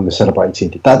is no longer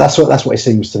celebrated. That's what it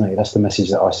seems to me. That's the message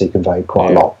that I see conveyed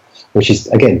quite a lot, which is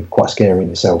again quite scary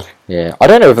in itself. Yeah, I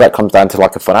don't know if that comes down to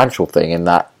like a financial thing in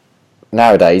that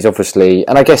nowadays, obviously,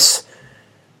 and I guess.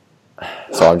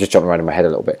 So I'm just jumping around in my head a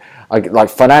little bit. Like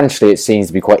financially, it seems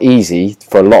to be quite easy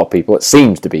for a lot of people. It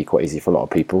seems to be quite easy for a lot of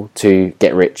people to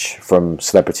get rich from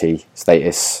celebrity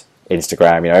status,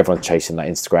 Instagram. Everyone's chasing that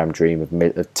Instagram dream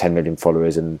of 10 million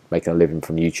followers and making a living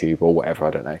from YouTube or whatever.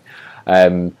 I don't know.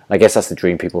 I guess that's the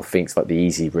dream people think is like the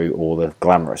easy route or the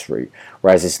glamorous route.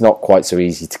 Whereas it's not quite so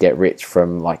easy to get rich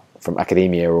from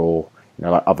academia or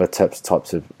like other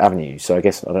types of avenues. So I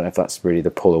guess I don't know if that's really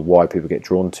the pull of why people get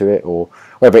drawn to it, or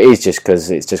whether it is just because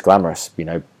it's just glamorous.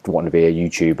 Wanting to be a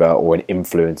YouTuber or an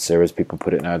influencer, as people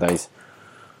put it nowadays.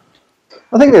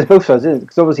 I think there's both sides,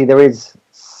 because obviously there is.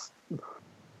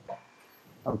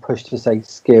 I'm pushed to say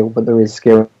skill, but there is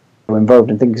skill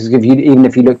involved in things. Because even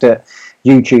if you looked at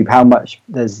YouTube, how much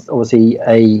there's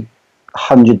obviously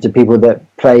hundreds of people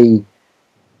that play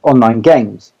online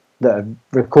games that are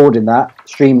recording that,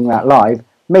 streaming that live,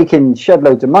 making shed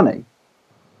loads of money.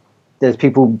 There's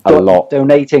people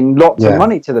donating lots of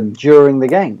money to them during the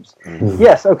games. Mm-hmm.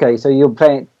 Yes, okay, so you're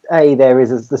playing. There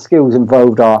is the skills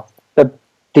involved are they're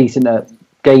decent at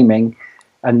gaming,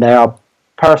 and they are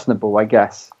personable, I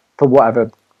guess, for whatever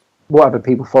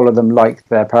people follow them like.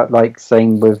 Like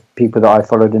same with people that I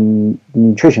followed in the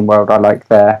nutrition world. I like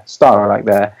their style. I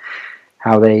like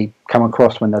how they come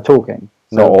across when they're talking.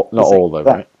 So not all though,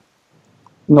 right?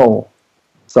 No,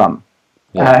 some.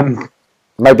 Yeah.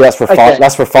 Maybe that's refined. Okay.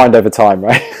 That's refined over time,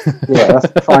 right? Yeah,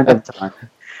 that's refined over time.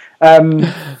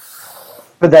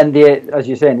 But then, as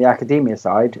you say, in the academia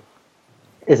side,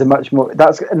 is a much more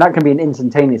that can be an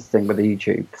instantaneous thing with the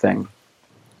YouTube thing.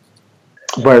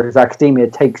 Whereas academia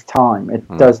takes time. It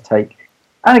does take,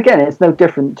 and again, it's no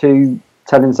different to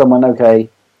telling someone, okay,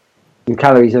 your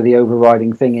calories are the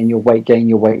overriding thing in your weight gain,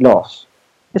 your weight loss.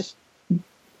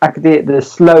 The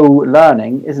slow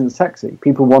learning isn't sexy.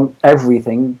 People want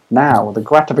everything now. The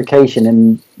gratification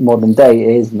in modern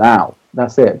day is now.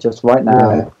 That's it, just right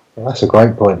now. Yeah. Well, that's a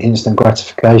great point. Instant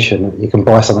gratification. You can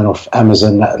buy something off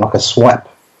Amazon at like a swipe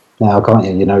now, can't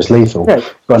you? It's lethal. Yeah.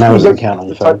 You've got an Amazon account on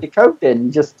your phone. Type your code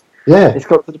in, it's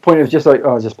got to the point of just like,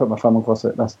 I'll just put my thumb across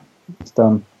it. It's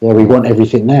done. Yeah, we want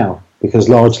everything now because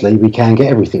largely we can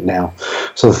get everything now.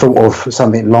 So the thought of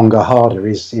something longer, harder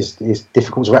is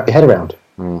difficult to wrap your head around.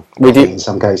 We do in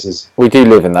some cases. We do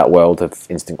live in that world of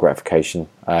instant gratification.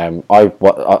 I've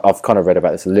kind of read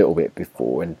about this a little bit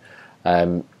before, and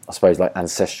I suppose like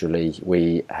ancestrally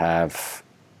we have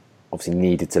obviously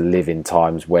needed to live in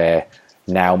times where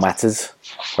now matters,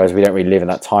 whereas we don't really live in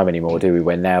that time anymore, do we?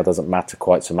 Where now doesn't matter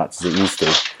quite so much as it used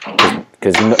to,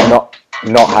 because not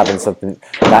having something.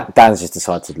 That Dan's just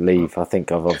decided to leave. I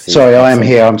think I've obviously. Sorry, I am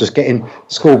here. I'm just getting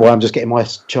schoolboy. I'm just getting my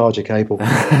charger cable.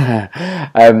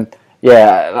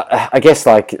 Yeah, I guess,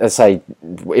 like I say,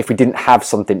 if we didn't have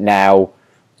something now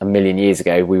a million years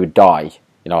ago, we would die,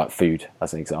 like food,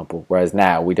 as an example. Whereas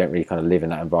now, we don't really kind of live in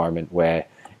that environment where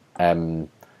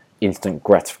instant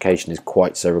gratification is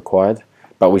quite so required.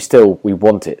 But we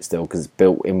want it still, because it's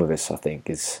built in with us, I think,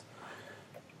 it's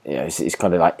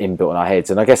kind of like inbuilt in our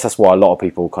heads. And I guess that's why a lot of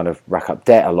people kind of rack up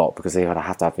debt a lot, because they kind of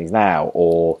have to have things now.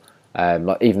 Or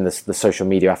like even the social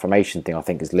media affirmation thing, I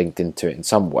think, is linked into it in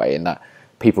some way, in that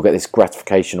people get this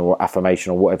gratification or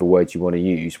affirmation or whatever words you want to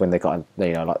use when they got,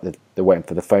 like they're waiting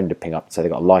for the phone to ping up to say they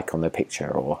got a like on their picture,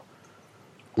 or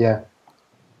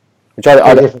which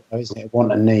I different, isn't it?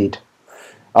 Want and need.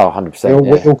 Oh, 100%.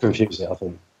 We all confuse it, I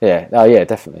think. Yeah. Oh, yeah.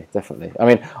 Definitely. I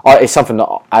mean, it's something that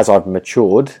as I've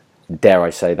matured, dare I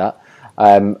say that,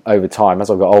 over time as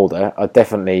I got older, I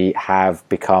definitely have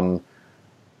become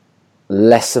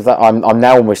less of that. I'm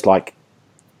now almost like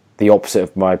the opposite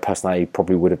of my personality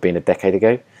probably would have been a decade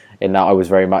ago, in that I was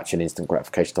very much an instant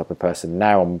gratification type of person.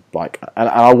 Now I'm like, and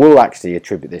I will actually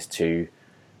attribute this to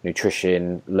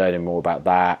nutrition, learning more about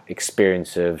that,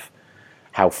 experience of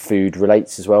how food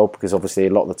relates as well, because obviously a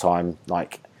lot of the time,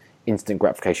 like, instant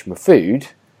gratification with food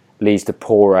leads to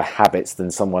poorer habits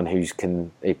than someone who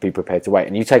can be prepared to wait.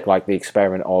 And you take like the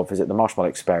experiment of, is it the marshmallow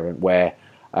experiment, where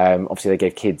Obviously, they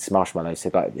gave kids marshmallows.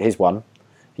 Said like, here's one.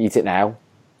 If you eat it now,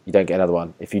 you don't get another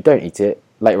one. If you don't eat it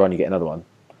later on, you get another one.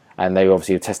 And they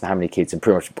obviously were testing how many kids, and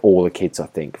pretty much all the kids, I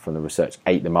think, from the research,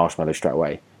 ate the marshmallow straight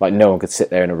away. Like no one could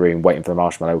sit there in a room waiting for the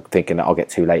marshmallow, thinking that I'll get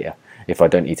two later if I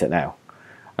don't eat it now.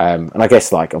 And I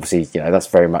guess, like, obviously, that's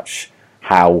very much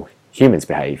how humans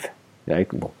behave.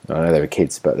 Well, I know they were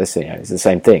kids, but this, it's the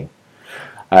same thing.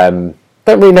 Don't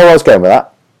really know where I was going with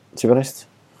that, to be honest.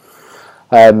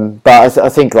 But I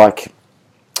think, like,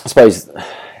 I suppose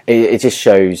it just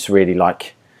shows really,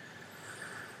 like,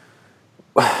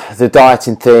 the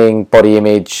dieting thing, body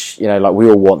image, like we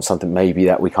all want something maybe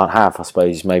that we can't have, I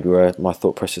suppose, maybe where my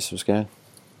thought process was going.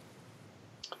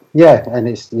 Yeah, and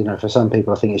it's, for some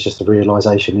people, I think it's just the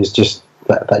realisation is just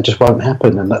that just won't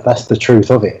happen, and that's the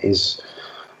truth of it. Is,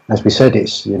 as we said,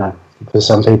 it's, for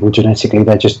some people genetically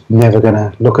they're just never going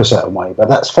to look a certain way, but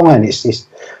that's fine. It's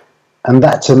and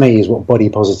that to me is what body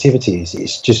positivity is.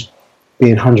 It's just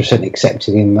being 100%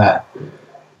 accepting in that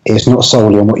it's not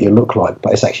solely on what you look like,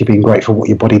 but it's actually being grateful for what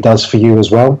your body does for you as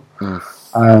well.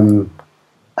 And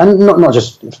not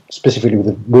just specifically with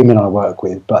the women I work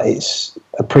with, but it's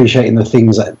appreciating the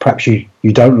things that perhaps you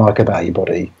don't like about your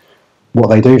body, what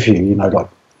they do for you. Like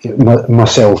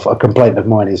myself, a complaint of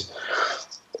mine is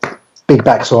big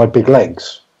backside, big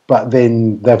legs, but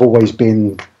then they've always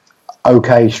been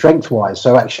okay strength-wise.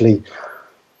 So actually,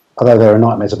 although they're a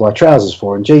nightmare to buy trousers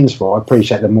for and jeans for, I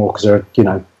appreciate them more because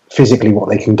they're, physically what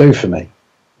they can do for me.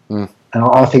 And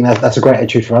I think that's a great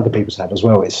attitude for other people to have as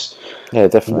well. It's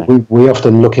definitely. We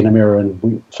often look in a mirror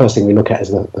and first thing we look at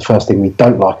is the first thing we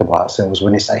don't like about ourselves,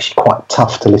 when it's actually quite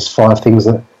tough to list 5 things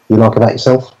that you like about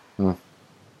yourself.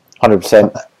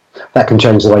 100%. That can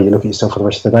change the way you look at yourself for the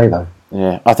rest of the day, though.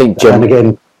 Yeah, I think. And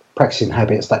again, practicing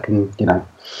habits that can,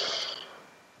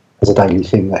 as a daily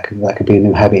thing, that could be a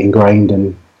new habit ingrained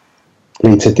and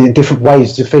lead to different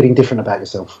ways of feeling different about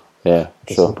yourself. Yeah,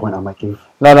 that's sure. the point I'm making.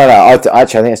 No. Actually, I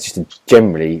think it's just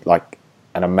generally like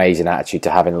an amazing attitude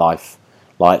to have in life.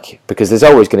 Like, because there's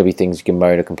always going to be things you can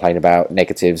moan or complain about,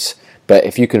 negatives. But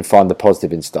if you can find the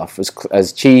positive in stuff,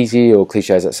 as cheesy or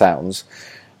cliche as it sounds,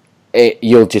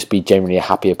 you'll just be generally a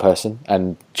happier person,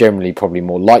 and generally probably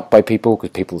more liked by people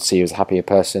because people see you as a happier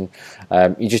person.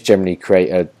 You just generally create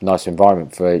a nicer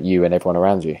environment for you and everyone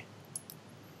around you.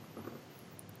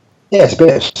 Yeah, it's a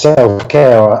bit of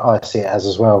self-care, I see it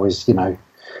as well, is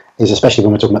especially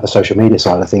when we're talking about the social media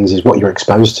side of things, is what you're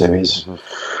exposed to, is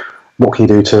what can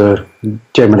you do to,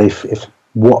 generally, if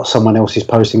what someone else is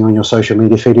posting on your social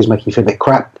media feed is making you feel a bit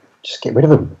crap, just get rid of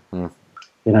them.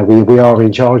 We are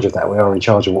in charge of that. We are in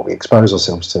charge of what we expose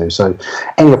ourselves to. So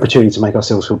any opportunity to make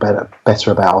ourselves feel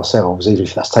better about ourselves, even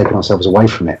if that's taking ourselves away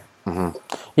from it.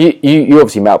 You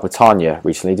obviously met up with Tanya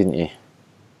recently, didn't you?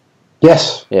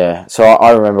 Yes. Yeah, so I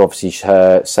remember obviously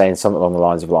her saying something along the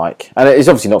lines of like, and it's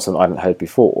obviously not something I hadn't heard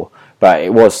before, but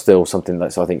it was still something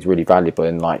that I think is really valuable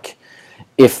in, like,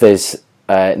 if there's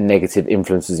negative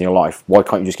influences in your life, why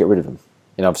can't you just get rid of them?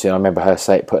 Obviously I remember her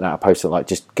putting out a post that like,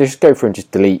 just go through and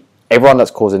just delete everyone that's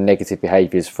causing negative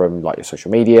behaviours from like your social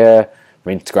media,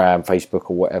 from Instagram, Facebook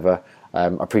or whatever. I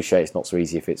appreciate it's not so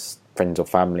easy if it's friends or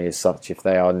family as such, if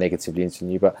they are negatively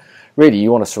influencing you, but really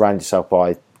you want to surround yourself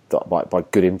by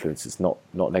good influences, not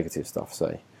negative stuff.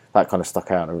 So that kind of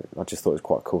stuck out, and I just thought it was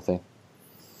quite a cool thing.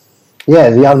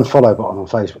 Yeah, the unfollow button on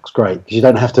Facebook's great because you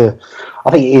don't have to. I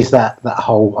think it is that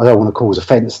whole, I don't want to cause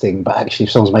offence thing, but actually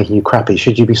if someone's making you crappy,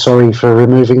 should you be sorry for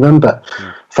removing them? But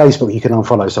Facebook, you can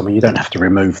unfollow someone, you don't have to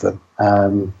remove them,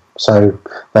 so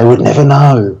they would never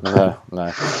know.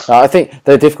 No. I think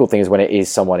the difficult thing is when it is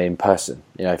someone in person.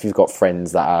 If you've got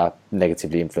friends that are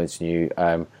negatively influencing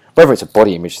you, whether it's a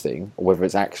body image thing or whether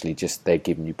it's actually just they're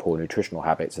giving you poor nutritional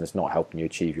habits and it's not helping you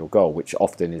achieve your goal, which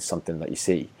often is something that you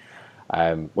see.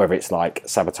 Whether it's like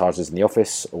sabotagers in the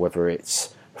office or whether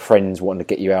it's friends wanting to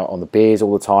get you out on the beers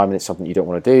all the time and it's something you don't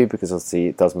want to do because obviously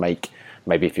it does make,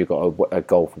 maybe if you've got a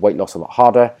goal for weight loss a lot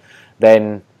harder,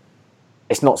 then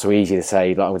it's not so easy to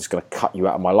say, like, I'm just going to cut you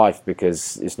out of my life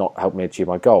because it's not helping me achieve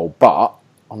my goal. But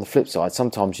on the flip side,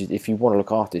 sometimes if you want to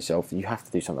look after yourself, you have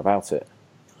to do something about it.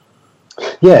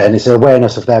 Yeah, and it's an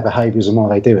awareness of their behaviours and why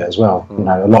they do it as well.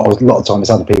 A lot of time it's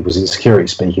other people's insecurity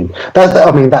speaking.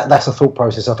 That's a thought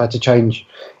process I've had to change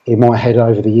in my head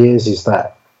over the years. Is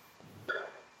that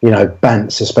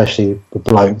bants, especially the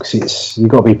blokes, you've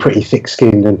got to be pretty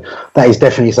thick-skinned, and that is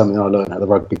definitely something I learned at the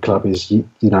rugby club. Is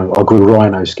I grew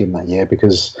rhino skin that year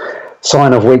because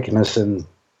sign of weakness and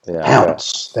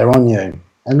pounce, they're on you,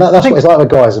 and that's what it's like with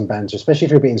guys and bands, especially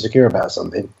if you're a bit insecure about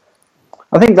something.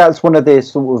 I think that's one of the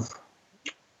sort of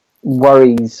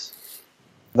worries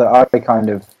that I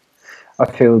I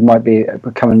feel might be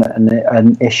becoming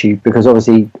an issue, because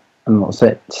obviously I'm not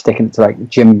sticking to like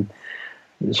gym,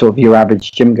 sort of your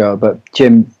average gym girl, but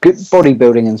good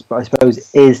bodybuilding, and I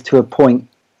suppose, is to a point,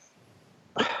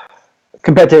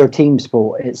 compared to a team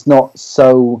sport, it's not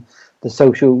so the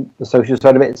social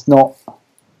side of it. It's not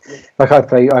like I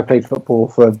played football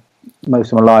for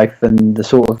most of my life, and the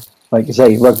sort of, like you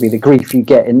say, rugby, the grief you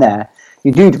get in there,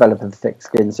 you do develop a thick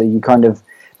skin. So you kind of,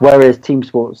 whereas team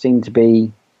sports seem to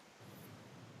be,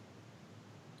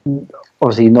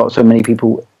 obviously not so many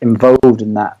people involved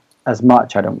in that as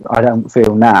much. I don't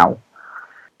feel now.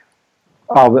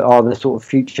 Are the sort of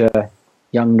future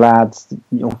young lads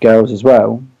or girls as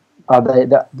well?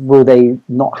 Will they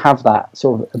not have that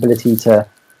sort of ability to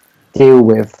deal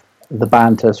with the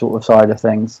banter sort of side of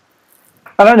things?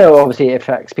 I don't know. Obviously, it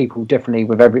affects people differently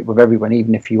with everyone.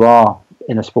 Even if you are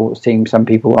in a sports team, some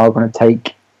people are going to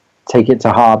take it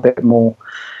to heart a bit more.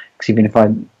 Because even if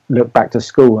I look back to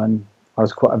school, and I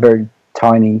was quite a very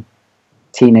tiny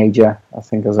teenager. I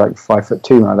think I was like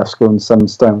 5'2" when I left school in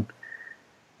Sunstone,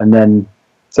 and then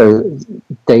so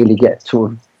daily get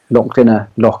sort of locked in a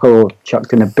locker or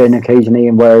chucked in a bin occasionally.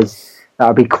 And whereas that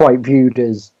would be quite viewed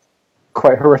as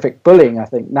quite horrific bullying, I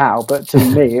think now, but to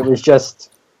me it was just.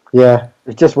 Yeah,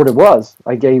 it's just what it was.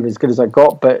 I gave as good as I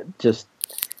got, but just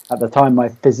at the time, my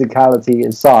physicality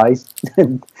and size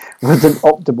wasn't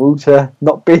optimal to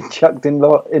not be chucked in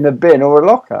a bin or a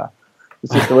locker.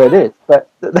 It's just the way it is. But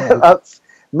that's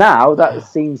now that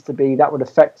seems to be, that would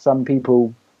affect some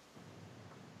people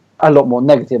a lot more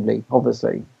negatively,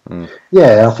 obviously.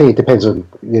 Yeah, I think it depends on,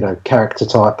 character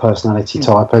type, personality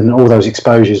type, and all those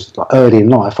exposures like early in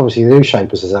life. Obviously, they do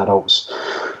shape us as adults.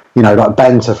 Like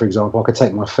banter, for example, I could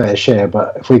take my fair share,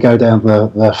 but if we go down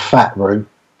the fat route,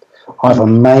 I have a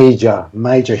major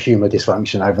humour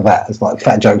dysfunction over that. It's like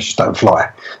fat jokes just don't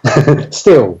fly.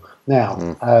 Still, now.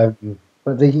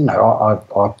 But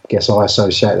I guess I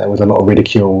associate that with a lot of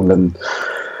ridicule and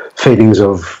feelings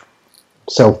of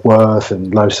self-worth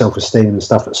and low self-esteem and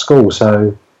stuff at school.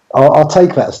 So I'll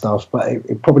take that stuff, but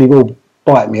it probably will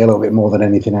bite me a little bit more than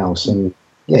anything else. And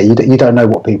yeah, you don't know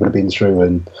what people have been through,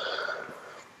 and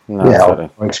our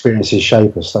experiences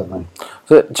shape us, don't they?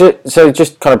 So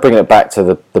just kind of bringing it back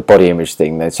to the body image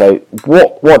thing then. So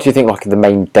what do you think like the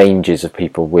main dangers of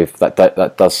people with that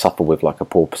does suffer with like a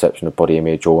poor perception of body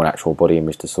image or an actual body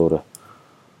image disorder?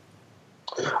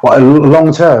 Well,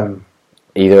 long term?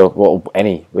 Either,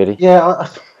 any really? Yeah,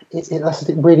 that's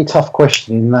a really tough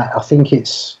question. In that, I think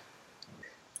it'd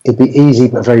be easy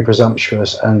but very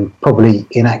presumptuous and probably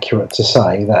inaccurate to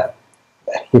say that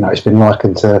it's been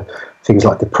likened to things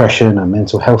like depression and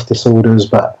mental health disorders,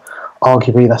 but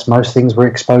arguably that's most things we're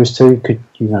exposed to.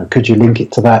 Could you link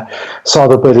it to that?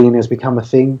 Cyberbullying has become a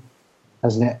thing,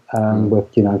 hasn't it?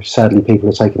 Where sadly people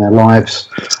are taking their lives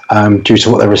due to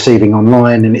what they're receiving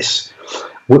online, and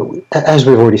as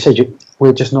we've already said,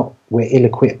 we're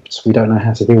ill-equipped. We don't know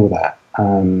how to deal with that.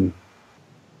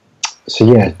 So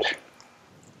yeah,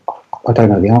 I don't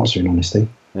know the answer in honesty.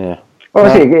 Yeah. Well,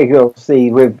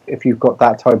 obviously, if you've got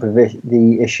that type of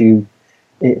the issue,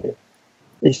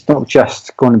 it's not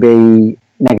just going to be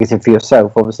negative for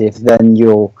yourself. Obviously, if then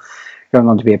you're going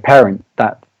on to be a parent,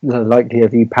 that the likelihood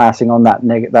of you passing on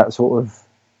that sort of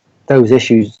those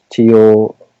issues to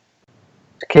your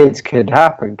kids could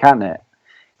happen, can't it?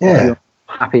 Yeah. If you're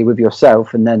happy with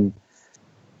yourself, and then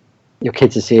your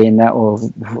kids are seeing that, or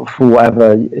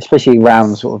whatever, especially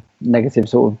around sort of negative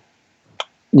sort of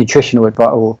nutritional advice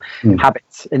or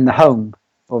habits in the home.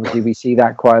 Obviously, we see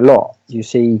that quite a lot. You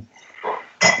see,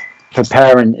 if a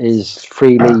parent is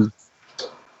freely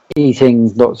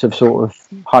eating lots of sort of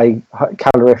high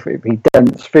calorically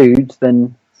dense foods,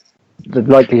 then the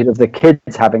likelihood of the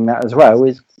kids having that as well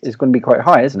is going to be quite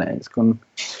high, isn't it? And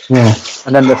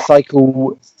then the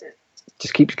cycle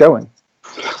just keeps going.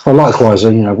 Well, likewise,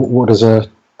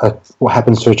 what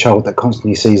happens to a child that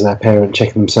constantly sees their parent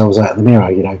checking themselves out in the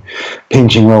mirror,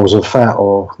 pinching rolls of fat,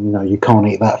 or, you can't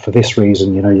eat that for this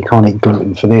reason, you can't eat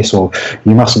gluten for this, or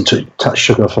you mustn't touch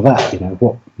sugar for that,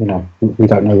 we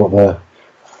don't know what the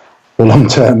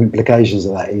long-term implications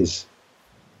of that is.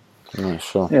 Yeah,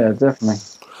 sure. Yeah, definitely.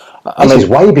 This is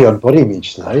way beyond body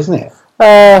image today, isn't it?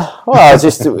 I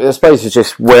suppose it's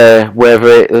just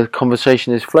wherever the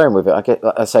conversation is flowing with it.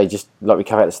 I say, just like we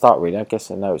covered at the start, really. I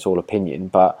guess I know it's all opinion,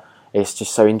 but it's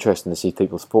just so interesting to see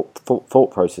people's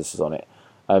thought processes on it,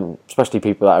 especially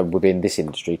people that are within this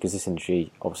industry, because this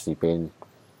industry, obviously being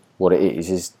what it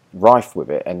is rife with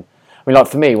it. And I mean, like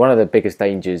for me, one of the biggest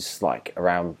dangers, like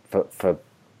around for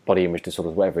body image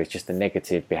disorders, whatever, is just the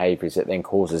negative behaviours that then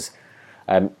causes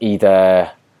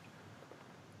either.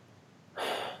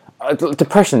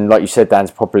 depression, like you said, Dan,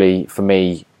 is probably for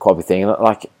me quite a big thing.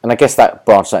 And I guess that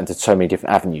branches out into so many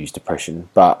different avenues. Depression,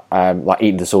 but like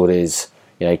eating disorders,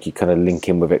 you kind of link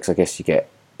in with it. Because I guess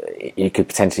you could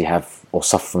potentially have or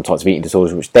suffer from types of eating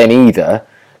disorders, which then either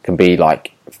can be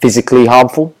like physically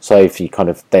harmful. So if you kind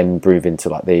of then move into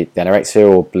like the anorexia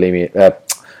or bulimia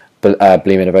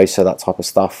nervosa, that type of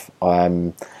stuff,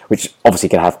 which obviously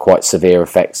can have quite severe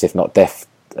effects, if not death,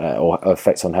 or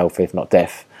effects on health, if not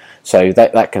death. So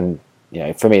that can,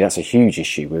 for me, that's a huge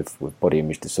issue with body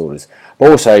image disorders.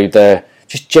 But also the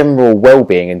just general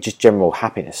well-being and just general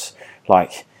happiness.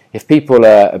 Like if people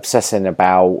are obsessing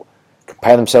about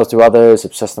comparing themselves to others,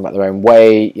 obsessing about their own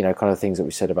weight, kind of things that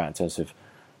we said about in terms of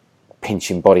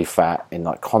pinching body fat and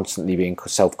like constantly being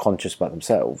self-conscious about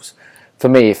themselves. For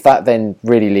me, if that then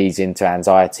really leads into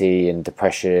anxiety and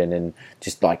depression and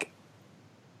just like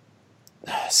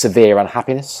severe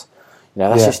unhappiness,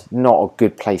 that's just not a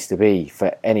good place to be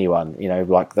for anyone.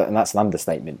 Like that, and that's an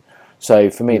understatement. So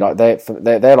for me, like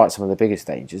they're like some of the biggest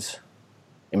dangers,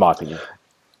 in my opinion.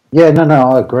 Yeah,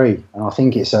 no, I agree, and I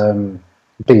think it's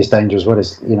biggest danger as well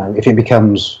is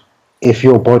if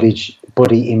your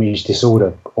body image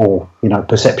disorder or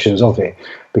perceptions of it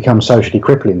become socially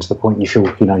crippling to the point you feel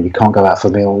you can't go out for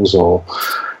meals, or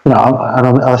and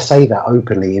I say that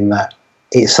openly in that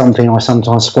it's something I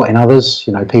sometimes spot in others.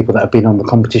 People that have been on the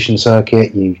competition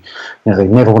circuit. They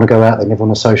never want to go out. They never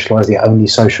want to socialise. They only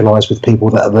socialise with people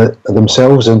that are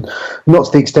themselves, and not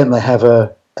to the extent they have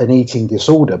an eating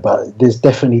disorder, but there's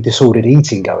definitely disordered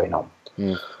eating going on.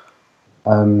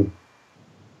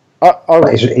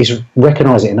 It's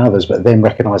recognise it in others, but then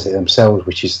recognise it themselves,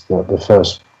 which is the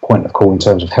first point of call in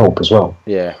terms of help as well.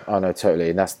 Yeah, I know,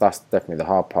 totally, and that's definitely the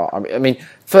hard part. I mean,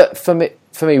 for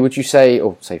me, would you say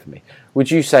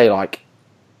like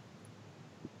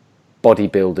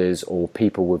bodybuilders or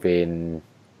people within,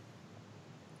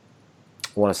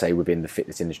 I want to say within the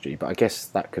fitness industry, but I guess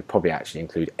that could probably actually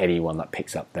include anyone that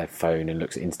picks up their phone and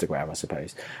looks at Instagram, I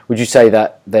suppose. Would you say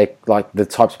that they're like the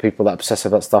types of people that obsess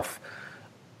about stuff?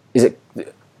 Is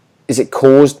it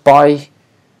caused by?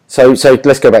 So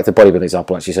let's go back to the bodybuilding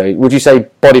example actually. So would you say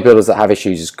bodybuilders that have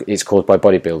issues is caused by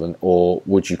bodybuilding, or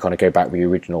would you kind of go back with your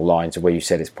original line to where you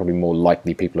said it's probably more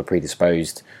likely people are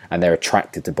predisposed and they're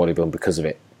attracted to bodybuilding because of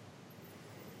it?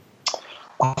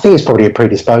 I think it's probably a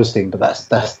predisposed thing, but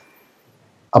that's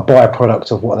a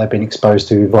byproduct of what they've been exposed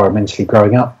to environmentally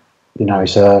growing up.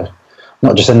 It's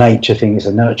not just a nature thing; it's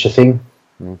a nurture thing.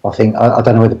 I think I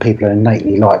don't know whether people are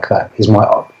innately like that. Is my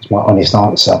honest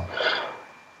answer.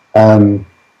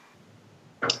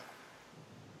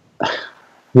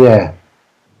 Yeah,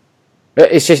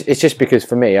 it's just because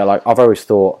for me, I've always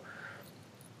thought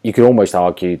you could almost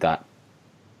argue that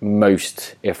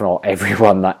most, if not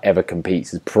everyone that ever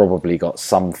competes has probably got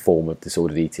some form of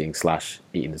disordered eating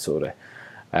 / eating disorder,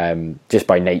 just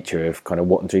by nature of kind of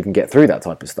wanting to even get through that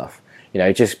type of stuff.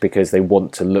 Just because they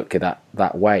want to look at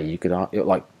that way. You could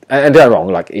like, and don't get me wrong,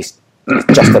 like it's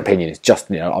just opinion. It's just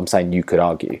I'm saying you could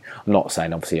argue. I'm not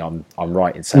saying obviously I'm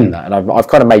right in saying that, and I've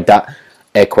kind of made that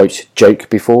air quotes joke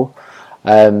before,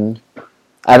 and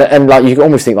like you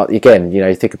almost think like again,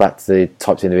 you think about the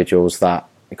types of individuals that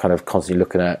are kind of constantly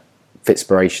looking at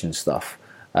Fitspiration stuff.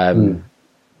 Again,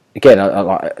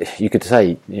 you could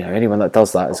say anyone that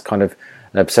does that is kind of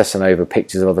an obsession over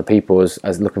pictures of other people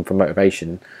as looking for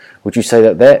motivation. Would you say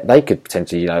that they could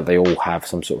potentially they all have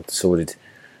some sort of disordered,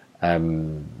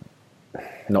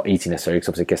 not eating necessarily, because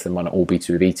obviously I guess they might not all be to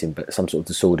do with eating, but some sort of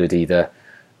disordered either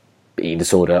eating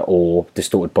disorder or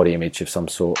distorted body image of some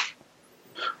sort?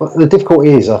 Well, the difficulty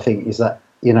is, I think, is that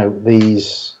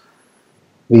these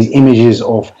images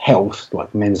of health,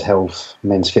 like men's health,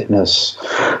 men's fitness,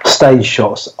 stage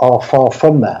shots, are far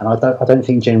from that, and I don't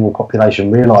think general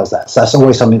population realise that. So that's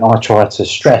always something I try to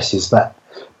stress, is that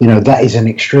that is an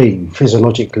extreme.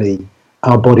 Physiologically,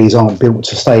 our bodies aren't built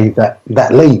to stay that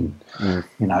lean,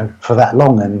 for that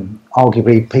long, and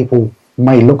arguably people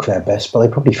may look their best, but they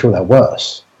probably feel their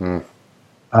worse. And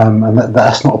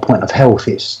that's not a point of health.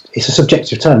 It's a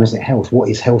subjective term, isn't it? Health. What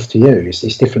is health to you?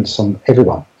 It's different to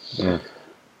everyone.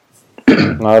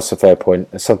 No, that's a fair point.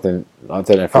 It's something I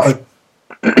don't know if.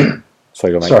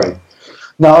 Sorry.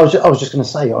 No, I was just going to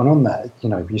say on that.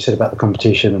 You said about the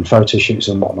competition and photo shoots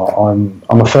and whatnot.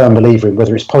 I'm a firm believer in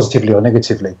whether it's positively or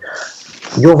negatively,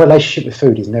 your relationship with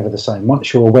food is never the same.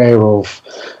 Once you're aware of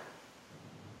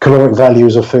caloric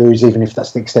values of foods, even if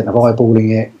that's the extent of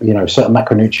eyeballing it, certain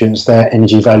macronutrients, their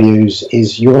energy values,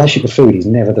 your relationship with food is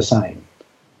never the same.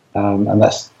 And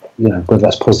that's, whether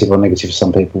that's positive or negative for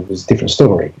some people is a different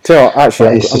story. So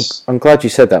actually, I'm glad you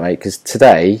said that, mate, because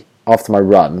today, after my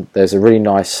run, there's a really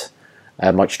nice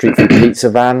like street food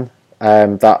pizza van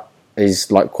that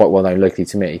is like quite well known locally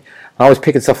to me. And I was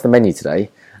picking stuff off the menu today,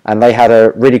 and they had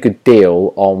a really good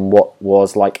deal on what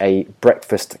was like a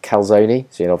breakfast calzone.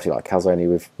 So obviously like calzone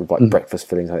with like breakfast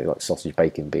fillings, like sausage,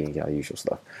 bacon, beans, usual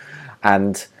stuff.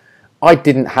 And I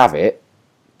didn't have it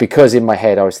because in my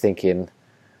head I was thinking,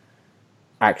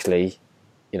 actually,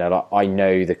 like I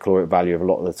know the caloric value of a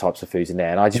lot of the types of foods in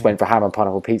there, and I just went for ham and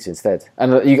pineapple pizza instead.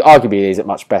 And arguably, is it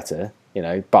much better?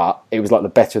 But it was like the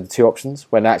better of the two options.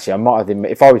 When actually, I might have been,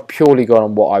 if I was purely gone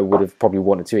on what I would have probably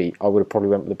wanted to eat, I would have probably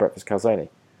went with the breakfast calzone.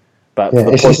 But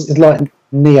it's like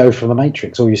Neo from the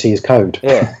Matrix. All you see is code.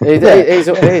 Yeah, it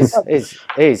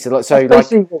is. So that's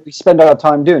basically what we spend our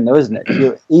time doing, though, isn't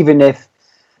it? Even if,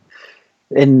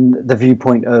 in the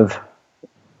viewpoint of,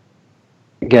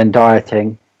 again,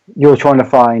 dieting, you're trying to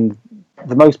find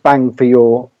the most bang for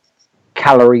your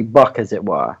calorie buck, as it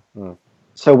were.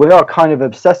 So we are kind of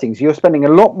obsessing. So you're spending a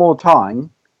lot more time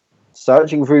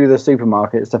searching through the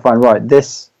supermarkets to find, right,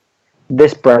 this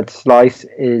bread slice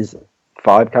is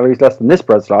 5 calories less than this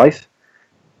bread slice,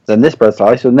 and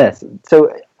this.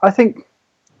 So I think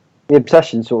the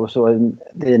obsession sort of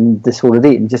in disordered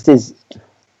eating just is,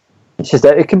 it's just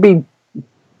that it can be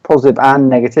positive and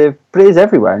negative, but it is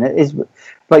everywhere. And it is,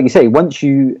 like you say, once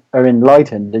you are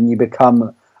enlightened and you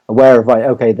become aware of, right,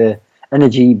 okay, the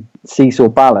energy seesaw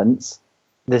balance,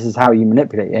 this is how you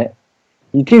manipulate it,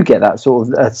 you do get that sort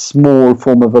of a small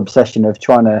form of obsession of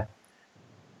trying to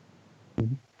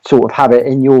sort of have it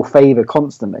in your favor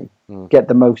constantly. Get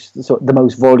the most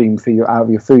volume out of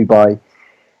your food by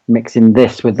mixing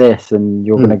this with this, and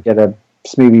you're going to get a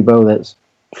smoothie bowl that's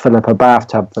fill up a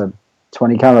bathtub for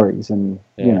 20 calories, and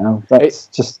that's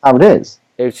just how it is.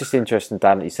 It was just interesting,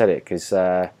 Dan, that you said it, because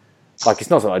it's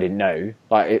not that I didn't know.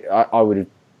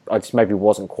 I just maybe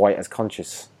wasn't quite as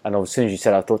conscious. And as soon as you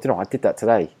said it, I thought, I did that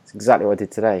today. It's exactly what I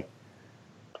did today.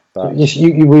 But yes,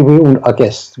 we all, I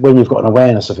guess, when you've got an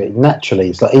awareness of it, naturally,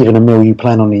 it's like even a meal you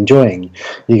plan on enjoying,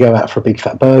 you go out for a big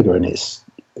fat burger, and it's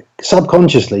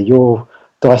subconsciously you're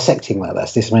dissecting that.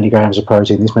 That's this many grams of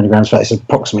protein, this many grams of fat, it's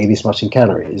approximately this much in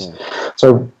calories.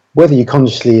 So whether you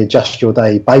consciously adjust your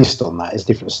day based on that is a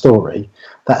different story.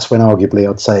 That's when arguably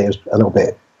I'd say it was a little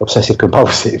bit obsessive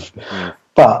compulsive.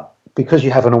 But because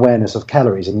you have an awareness of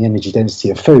calories and the energy density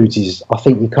of foods, I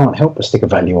think you can't help but stick a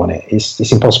value on it. It's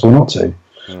impossible not to.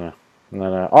 Yeah.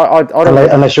 No. I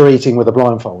unless you're eating with a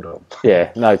blindfold on.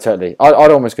 Yeah, no, totally.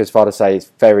 I'd almost go as far to say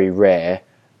it's very rare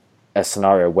a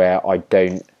scenario where I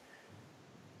don't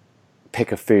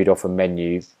pick a food off a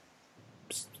menu.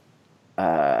 No,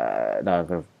 I'm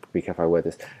going to be careful how I word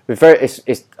this. But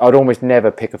I'd almost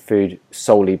never pick a food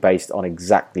solely based on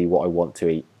exactly what I want to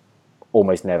eat.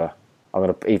 Almost never. I'm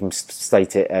going to even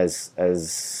state it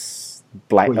as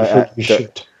blank. You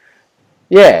should.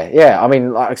 Yeah. I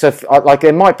mean,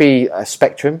 there might be a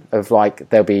spectrum of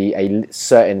there'll be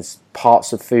certain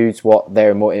parts of foods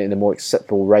they're more in a more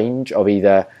acceptable range of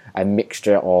either a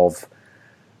mixture of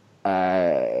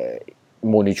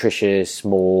more nutritious,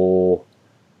 more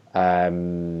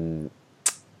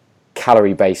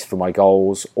calorie based for my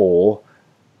goals, or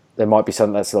there might be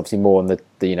something that's obviously more on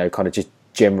the kind of just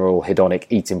general hedonic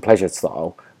eating pleasure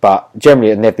style. But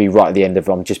generally, it'll never be right at the end of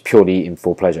I'm just purely eating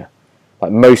for pleasure.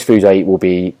 Like most foods I eat will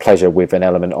be pleasure with an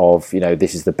element of,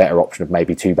 this is the better option of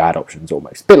maybe two bad options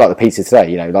almost. A bit like the pizza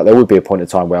today, like there would be a point in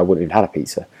time where I wouldn't even had a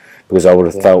pizza because I would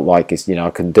have felt like it's, I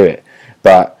couldn't do it.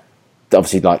 But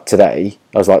obviously like today,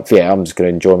 I was like, I'm just going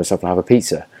to enjoy myself and have a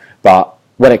pizza. But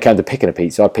when it came to picking a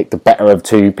pizza, I picked the better of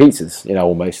two pizzas,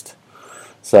 almost.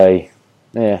 So,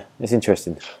 yeah, it's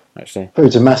interesting, actually.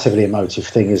 Food's a massively emotive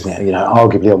thing, isn't it?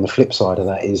 Arguably on the flip side of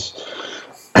that is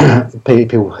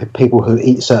people who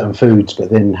eat certain foods but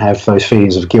then have those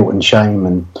feelings of guilt and shame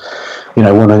and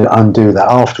want to undo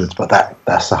that afterwards, but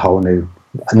that's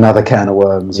another can of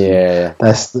worms. Yeah,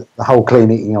 that's the whole clean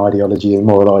eating ideology and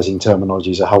moralizing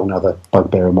terminology is a whole nother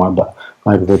bugbear of mine, but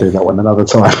maybe we'll do that one another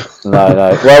time.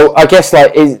 No. Well, I guess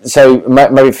so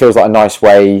maybe it feels like a nice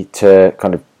way to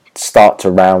kind of start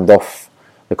to round off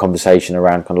the conversation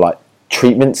around kind of like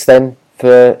treatments then.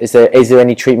 Is there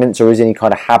any treatments or is there any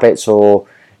kind of habits or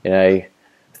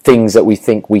things that we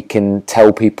think we can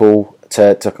tell people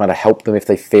to kind of help them if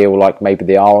they feel like maybe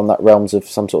they are on that realms of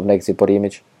some sort of negative body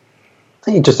image? I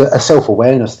think just a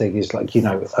self-awareness thing is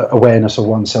awareness of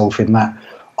oneself in that,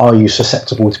 are you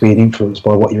susceptible to being influenced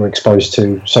by what you're exposed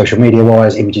to social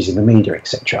media-wise, images in the media,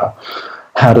 etc.?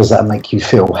 How does that make you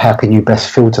feel? How can you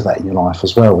best filter that in your life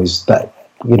as well? Is that,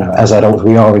 as adults,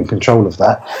 we are in control of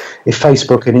that. If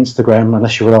Facebook and Instagram,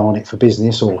 unless you rely on it for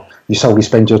business or you solely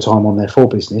spend your time on there for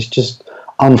business, just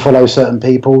unfollow certain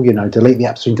people, delete the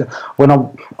apps.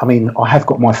 I have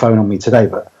got my phone on me today,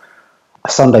 but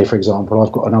Sunday, for example,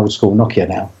 I've got an old school Nokia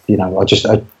now. You know,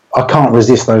 I can't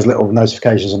resist those little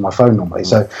notifications on my phone normally.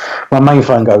 So my main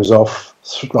phone goes off.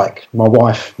 Like my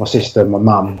wife, my sister, my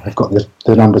mum have got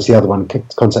the numbers. The other one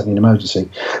contact me in emergency.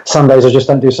 Sundays I just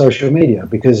don't do social media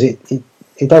because it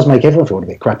does make everyone feel a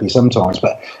bit crappy sometimes.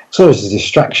 But it's always a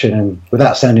distraction, and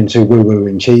without sounding too woo woo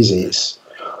and cheesy,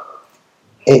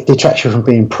 it detracts you from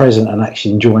being present and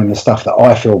actually enjoying the stuff that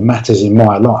I feel matters in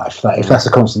my life. That if that's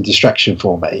a constant distraction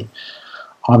for me,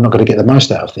 I'm not going to get the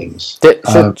most out of things.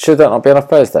 Should that not be on a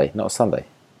Thursday, not a Sunday?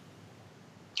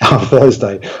 On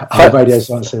Thursday, Radio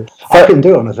Science said, I couldn't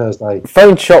do it on a Thursday.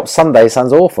 Phone shop Sunday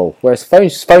sounds awful, whereas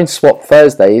phone swap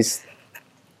Thursdays,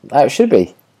 that should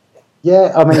be.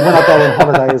 Yeah, I mean, when I go on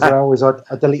holiday as well,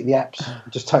 I delete the apps,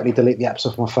 just totally delete the apps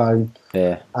off my phone.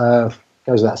 Yeah.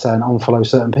 Goes without saying, unfollow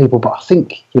certain people, but I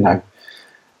think, you know,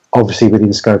 obviously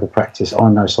within scope of practice,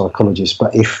 I'm no psychologist,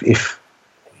 but if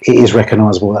it is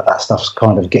recognisable that stuff's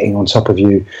kind of getting on top of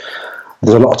you,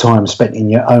 there's a lot of time spent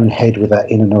in your own head with that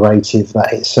inner narrative,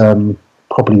 that it's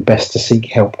probably best to seek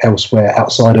help elsewhere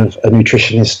outside of a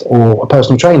nutritionist or a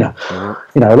personal trainer. Mm-hmm.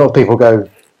 You know, a lot of people go,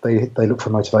 they look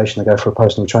for motivation, they go for a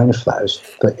personal trainer for those.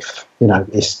 But if, you know,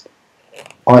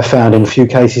 I found in a few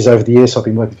cases over the years, I've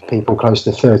been working for people close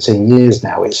to 13 years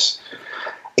now, it's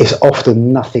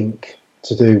often nothing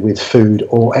to do with food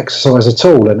or exercise at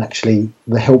all, and actually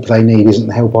the help they need isn't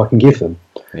the help I can give them.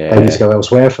 Yeah. They need to go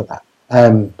elsewhere for that.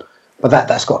 But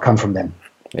that's got to come from them.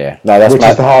 Yeah, no, that's which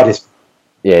is the hardest.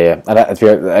 Yeah, and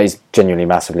that is genuinely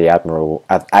massively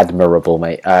admirable,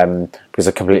 mate. Because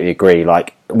I completely agree.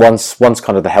 Like once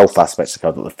kind of the health aspects are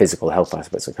covered, the physical health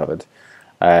aspects are covered.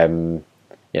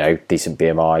 You know, decent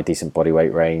BMI, decent body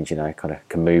weight range. You know, kind of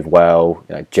can move well.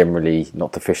 You know, generally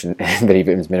not deficient in many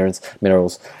vitamins,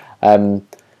 minerals.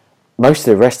 Most of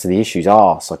the rest of the issues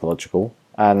are psychological.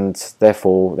 And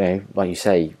therefore, you know, like you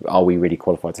say, are we really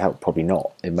qualified to help? Probably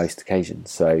not in most occasions.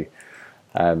 So,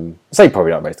 say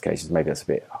probably not in most occasions. Maybe that's a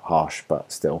bit harsh,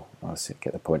 but still, I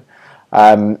get the point.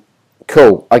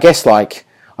 Cool. I guess like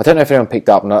I don't know if anyone picked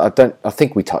up, and I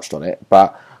think we touched on it,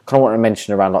 but I kind of want to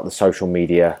mention around like the social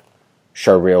media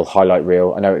show reel, highlight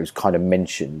reel. I know it was kind of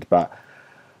mentioned, but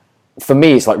for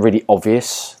me, it's like really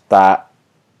obvious that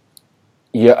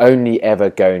you're only ever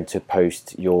going to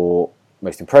post your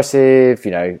most impressive,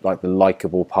 you know, like the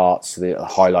likable parts, the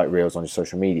highlight reels on your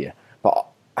social media. But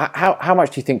how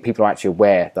much do you think people are actually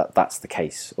aware that that's the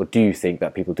case? Or do you think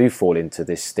that people do fall into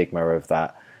this stigma of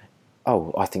that,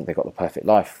 oh, I think they've got the perfect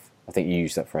life? I think you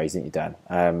used that phrase, didn't you, Dan?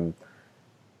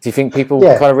 Do you think people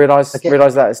kind of realise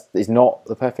that is not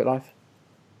the perfect life?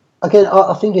 Again,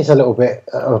 I think it's a little bit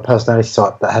of a personality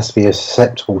type that has to be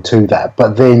susceptible to that.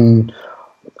 But then,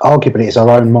 arguably, it's our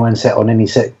own mindset on any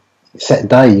set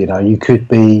day. You know, you could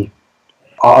be.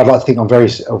 I'd like to think I'm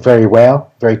very aware,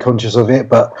 very conscious of it.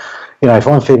 But you know, if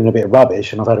I'm feeling a bit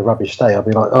rubbish and I've had a rubbish day, I'll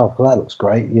be like, oh, well, that looks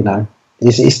great. You know,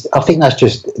 I think that's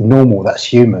just normal. That's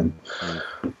human.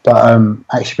 But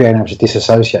actually being able to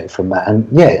disassociate from that, and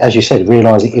yeah, as you said,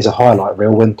 realise it is a highlight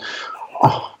reel. When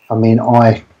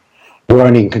we're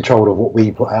only in control of what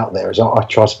we put out there. As I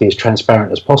try to be as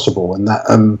transparent as possible, and that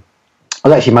I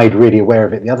was actually made really aware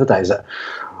of it the other day. Is that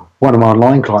one of my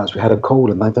online clients, we had a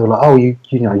call, and they were like, "Oh, you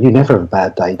know, you never have a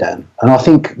bad day, Dan." And I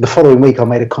think the following week, I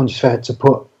made a conscious effort to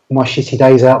put my shitty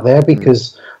days out there,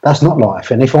 because that's not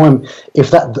life. And if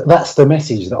that's the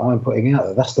message that I'm putting out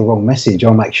there, that's the wrong message.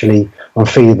 I'm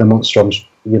feeding the monster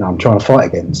I'm trying to fight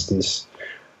against.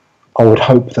 I would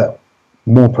hope that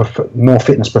more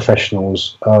fitness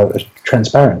professionals are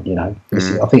transparent. You know,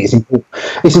 I think it's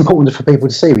important for people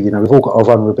to see. You know, we've all got our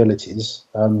vulnerabilities.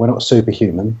 We're not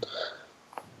superhuman,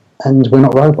 and we're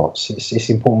not robots. It's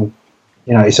important.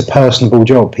 You know, it's a personable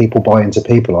job. People buy into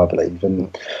people, I believe,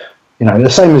 and you know,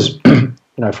 the same as you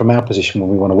know, from our position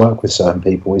when we want to work with certain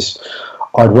people is,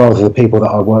 I'd rather the people that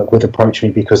I work with approach me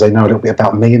because they know a little bit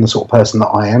about me and the sort of person that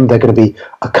I am. They're going to be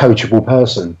a coachable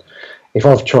person. If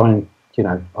I've tried, you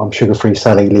know, I'm sugar-free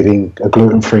Sally, living a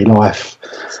gluten-free life,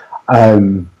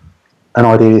 an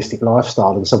idealistic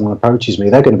lifestyle, and someone approaches me,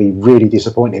 they're going to be really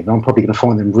disappointed, and I'm probably going to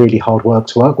find them really hard work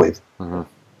to work with. Mm-hmm.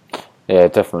 Yeah,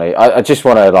 definitely. I just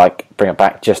want to bring it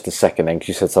back just a second then, because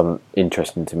you said something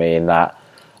interesting to me in that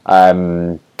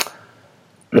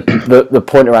the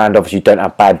point around obviously you don't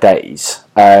have bad days.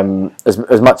 As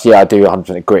much, I do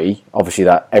 100% agree, obviously,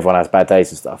 that everyone has bad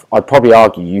days and stuff. I'd probably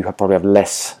argue you probably have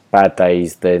less bad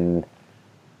days than,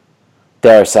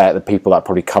 dare I say it, the people that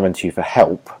probably come into you for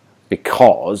help,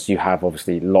 because you have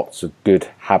obviously lots of good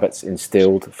habits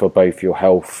instilled for both your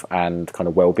health and kind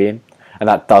of well-being, and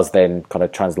that does then kind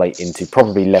of translate into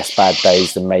probably less bad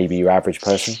days than maybe your average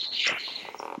person.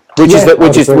 Which is Yeah, which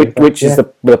I'd is agree with that, which is yeah.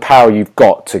 the power you've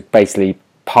got to basically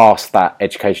pass that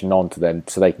education on to them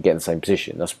so they can get in the same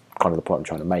position. That's kind of the point I'm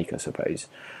trying to make, I suppose.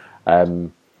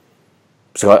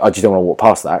 So I just don't want to walk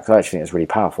past that, because I actually think it's really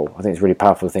powerful. I think it's really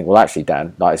powerful to think, well, actually,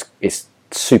 Dan, like it's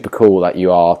super cool that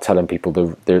you are telling people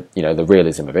the the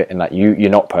realism of it, and that you're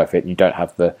not perfect. You don't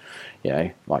have the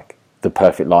like the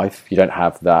perfect life. You don't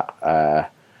have that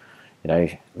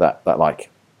that like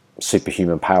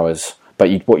superhuman powers. But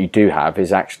what you do have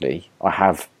is actually, I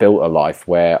have built a life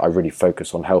where I really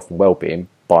focus on health and well-being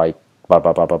by blah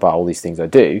blah blah blah blah, all these things I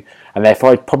do, and therefore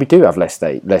I probably do have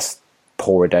less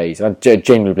poorer days. I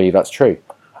genuinely believe that's true.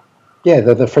 Yeah,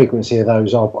 the frequency of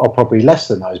those are probably less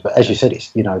than those, but as you said,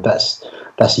 it's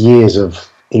that's years of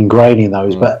ingraining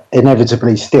those. But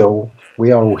inevitably, still,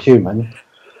 we are all human.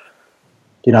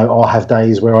 I'll have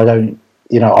days where I don't.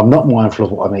 I'm not mindful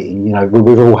of what I'm eating.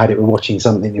 We've all had it. We're watching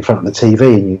something in front of the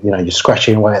TV, and you're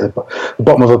scratching away at the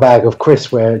bottom of a bag of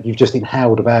crisps where you've just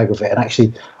inhaled a bag of it. And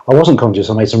actually, I wasn't conscious.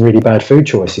 I made some really bad food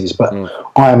choices, but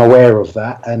I am aware of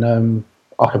that, and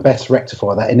I can best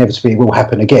rectify that. Inevitably, it will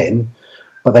happen again,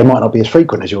 but they might not be as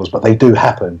frequent as yours, but they do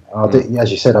happen.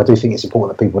 As you said, I do think it's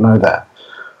important that people know that.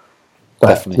 But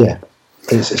Definitely. yeah,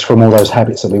 it's from all those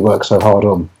habits that we work so hard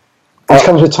on. It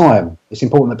comes with time. It's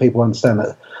important that people understand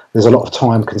that there's a lot of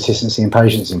time, consistency, and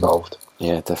patience involved.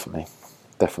 Yeah, definitely.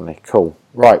 Cool.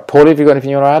 Right, Paulie, have you got anything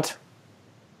you want to add?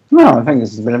 No, I think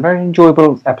this has been a very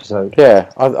enjoyable episode.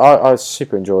 Yeah, I was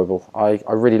super enjoyable. I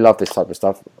really love this type of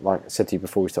stuff. Like I said to you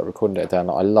before we start recording it down,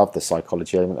 I love the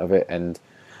psychology element of it, and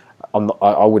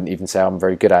I wouldn't even say I'm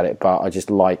very good at it, but I just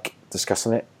like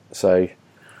discussing it. So,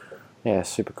 yeah,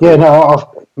 super cool. Yeah,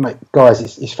 no, guys,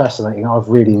 it's fascinating. I've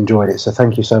really enjoyed it, so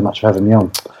thank you so much for having me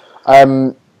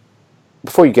on.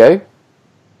 Before you go,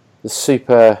 the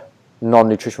super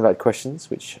non-nutrition related questions,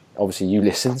 which obviously you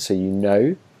listen, so you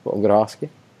know what I'm going to ask you.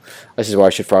 This is why I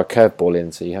should throw a curveball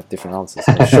in, so you have different answers.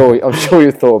 I'm sure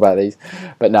you've thought about these,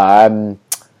 but no.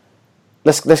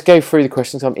 Let's go through the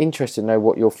questions. I'm interested to know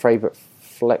what your favourite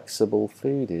flexible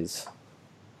food is.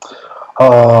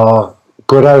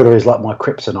 Granola is like my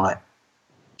kryptonite.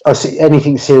 I see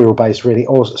anything cereal based really,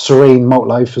 or serene malt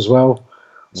loaf as well.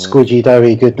 Squidgy,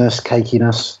 doughy goodness,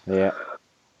 cakiness. Yeah.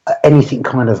 Anything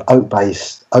kind of oat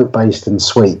based and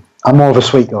sweet. I'm more of a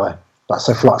sweet guy,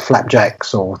 like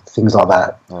flapjacks or things like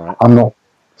that. All right. I'm not.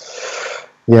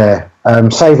 Yeah,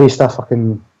 savoury stuff I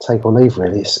can take or leave.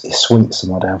 Really, it's sweets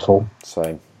and my downfall.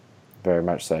 Same, very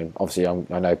much so. Obviously,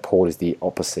 I know Paul is the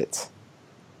opposite.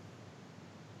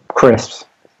 Crisps.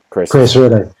 Chris,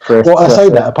 really. Crisps, Well, I say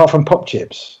that apart from pop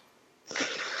chips,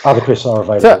 other crisps are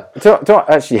available. Do you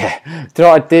know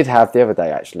what I did have the other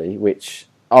day actually, which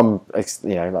like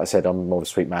I said, I'm more of a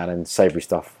sweet man, and savoury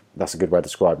stuff, that's a good way of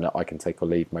describing it. I can take or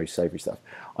leave most savoury stuff.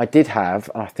 I did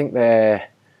have, and I think they're,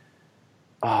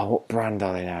 what brand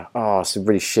are they now? It's a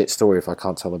really shit story if I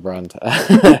can't tell the brand.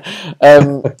 What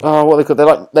are they called?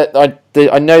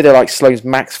 I know they're like Sloan's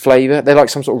Max Flavour. They're like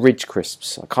some sort of Ridge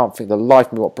crisps. I can't think the life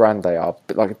of me what brand they are,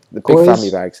 but like the big family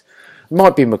bags.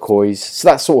 Might be McCoy's, so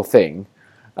that sort of thing.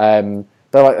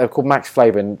 They're called Max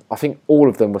Flavour, and I think all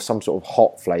of them were some sort of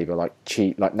hot flavour, like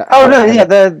cheap, like.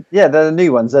 They're the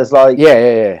new ones. There's like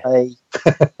yeah. I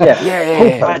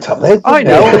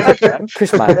know.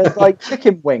 Chris, man. There's like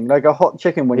chicken wing, like a hot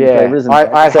chicken wing Yeah. flavour, isn't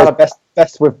I it? had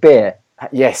best with beer.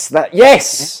 Yes,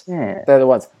 Yeah. they're the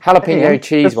ones. Jalapeno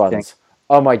cheese ones.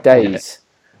 Oh my days,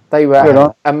 they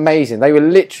were amazing. They were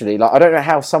literally like, I don't know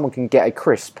how someone can get a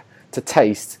crisp to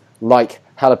taste like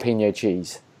jalapeno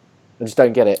cheese. I just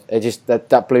don't get it. It just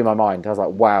that blew my mind. I was like,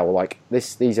 wow, like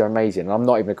these are amazing. And I'm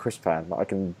not even a crisp fan. Like, I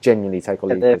can genuinely take or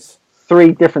leave this.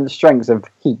 3 different strengths of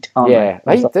heat, aren't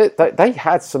they? They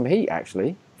had some heat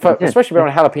actually, especially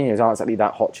when jalapenos aren't exactly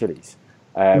that hot chilies.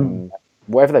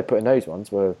 Whatever they put in those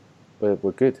ones were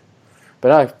good.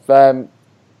 But no,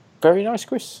 very nice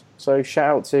crisps. So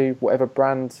shout out to whatever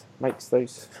brand makes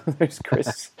those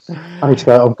crisps. I need to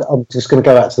go. I'm just going to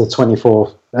go out to the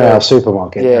 24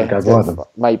 supermarket and go buy them.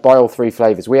 Mate, buy all 3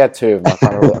 flavours. We had 2 of them. I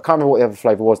can't remember what the other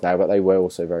flavour was now, but they were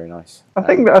also very nice. I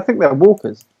think they're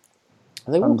Walkers.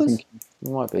 Are they Walkers?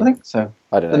 Might be. I think so.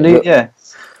 I don't know.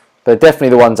 They're definitely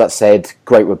the ones that said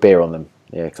 "great with beer" on them.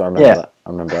 Yeah, because I remember that. I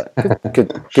remember that.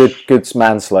 Good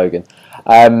man slogan.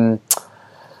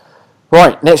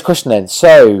 Right, next question then.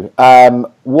 So,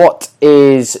 what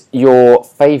is your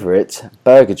favourite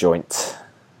burger joint?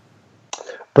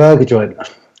 Burger joint.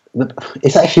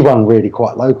 It's actually one really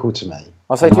quite local to me.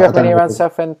 I'll say, do you have any around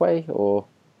Southend Way or?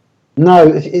 No,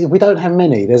 we don't have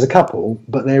many. There's a couple,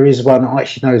 but there is one. I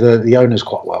actually know the owners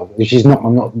quite well, which is not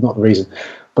the reason.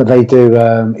 But they do.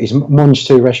 It's Monge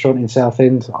 2 restaurant in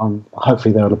Southend.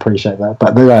 Hopefully they'll appreciate that.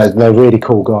 But they're really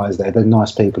cool guys. They're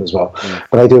nice people as well.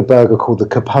 But they do a burger called the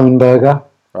Capone Burger.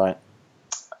 Right.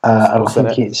 And I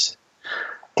think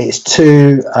it's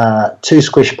two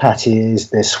squish patties.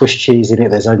 There's Swiss cheese in it.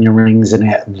 There's onion rings in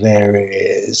it. There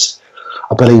is,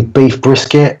 I believe, beef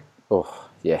brisket. Oh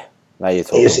yeah. Now you're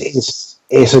talking.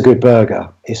 It's a good burger.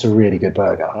 It's a really good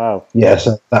burger. Wow. Yeah,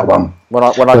 so that one. When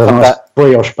I come nice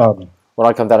brioche bun. When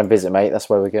I come down and visit, mate, that's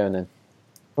where we're going then.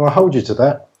 Well, I hold you to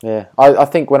that. Yeah. I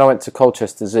think when I went to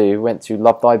Colchester Zoo, we went to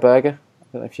Love Thy Burger. I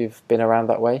don't know if you've been around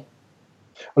that way.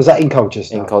 Was that in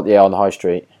Colchester? Yeah, on the high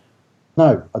street.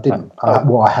 No, I didn't.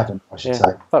 I haven't, I should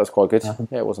say. That was quite good.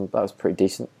 Yeah, it wasn't. That was pretty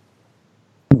decent.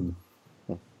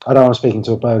 I know I'm speaking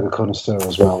to a burger connoisseur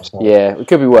as well. So. Yeah, it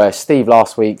could be worse. Steve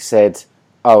last week said,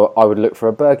 "Oh, I would look for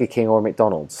a Burger King or a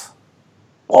McDonald's."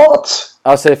 What?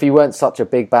 I said, if he weren't such a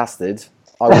big bastard,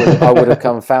 I would have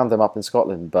come and found them up in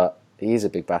Scotland. But he is a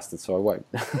big bastard, so I won't.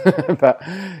 But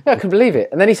yeah, I couldn't believe it.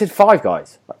 And then he said Five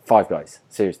Guys. Like, Five Guys,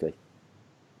 seriously.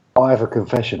 I have a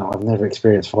confession. I've never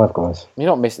experienced Five Guys. You're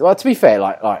not missing. Well, to be fair,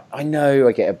 like I know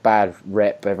I get a bad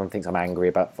rep. Everyone thinks I'm angry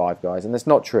about Five Guys, and that's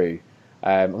not true.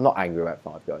 I'm not angry about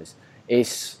Five Guys.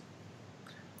 It's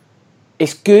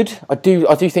good. I do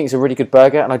think it's a really good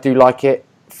burger, and I do like it.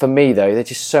 For me, though, they're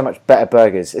just so much better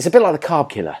burgers. It's a bit like the Carb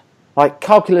Killer. Like,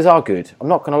 Carb Killers are good. I'm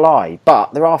not going to lie,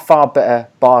 but there are far better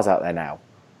bars out there now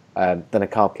than a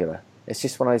Carb Killer. It's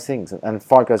just one of those things, and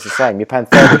Five Guys the same. You're paying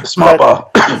 30. Smart bar.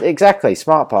 Exactly,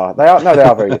 Smart Bar. They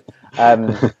are very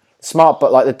good. Smart,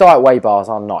 but like the Diet Whey bars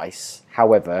are nice.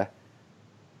 However,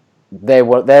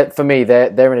 they're for me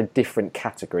they're in a different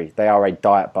category. They are a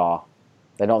diet bar.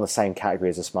 They're not in the same category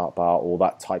as a Smart Bar or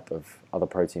that type of other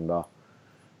protein bar.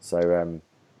 So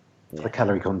The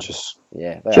calorie conscious.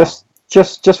 yeah,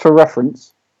 Just for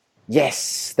reference.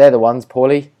 yes, they're the ones.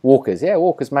 Paulie, Walkers. Yeah,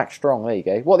 Walkers Max Strong. There you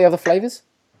go. What are the other flavours?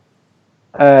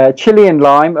 Chili and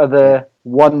lime are the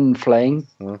 1 flame.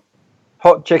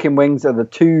 Hot chicken wings are the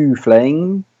 2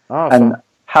 flame. And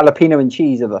jalapeno and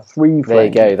cheese are the 3 flame. There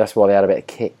you go. That's why they had a bit of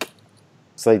kick.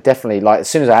 So they definitely, like, as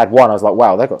soon as I had one, I was like,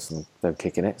 wow, they've got some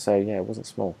kick in it. So yeah, it wasn't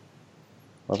small.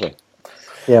 Lovely.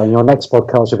 Yeah, on your next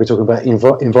podcast, you'll be talking about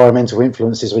environmental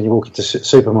influences when you walk into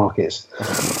supermarkets.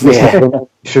 Yeah.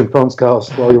 Should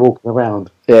podcast while you're walking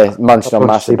around. Yeah, munching on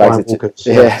massive bags of chips.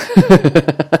 Yeah.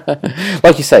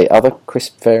 Like you say, other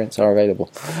crisp variants are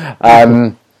available.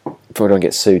 Probably don't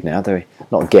get sued now, do we?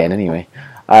 Not again, anyway.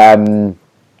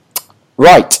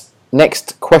 Right.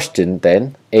 Next question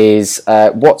then is,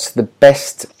 what's the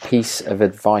best piece of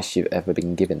advice you've ever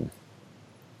been given?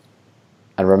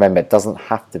 And remember, it doesn't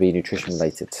have to be nutrition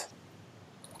related.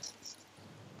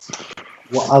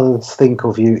 What others think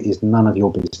of you is none of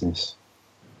your business.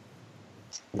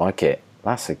 Like it.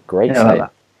 That's a great Yeah, I like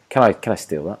saying. Can I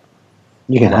steal that?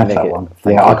 You can have that it. one.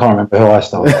 Thank Yeah, you. I can't remember who I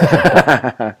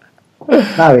started.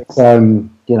 No, it's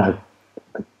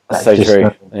That's so just,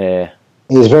 true. Yeah.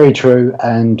 It is very true,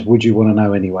 and would you want to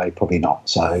know anyway? Probably not.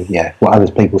 So, yeah, what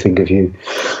other people think of you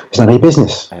is none of your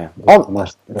business. Yeah.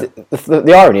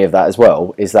 The irony of that as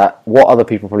well is that what other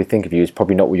people probably think of you is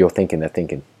probably not what you're thinking they're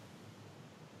thinking.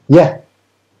 Yeah.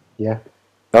 Yeah.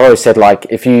 I always said, like,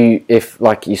 if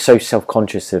you're so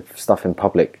self-conscious of stuff in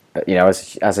public, you know,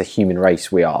 as a human race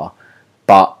we are,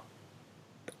 but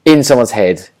in someone's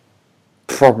head,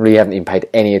 probably haven't even paid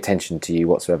any attention to you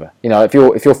whatsoever. You know, if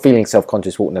you're feeling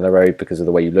self-conscious walking down the road because of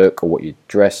the way you look or what you're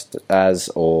dressed as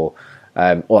or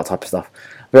all that type of stuff,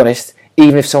 to be honest,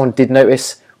 even if someone did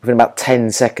notice, within about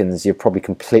 10 seconds you're probably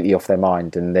completely off their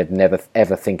mind and they'd never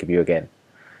ever think of you again.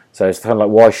 So it's kind of like,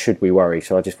 why should we worry?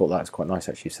 So I just thought that was quite nice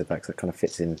actually you said that, because it kind of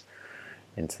fits into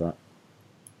that.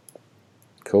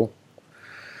 Cool.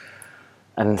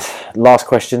 And last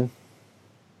question,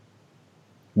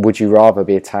 would you rather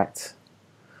be attacked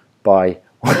by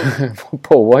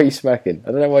Paul, why are you smirking?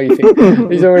 I don't know why you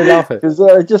think he's already laughing. Because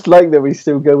I just like that we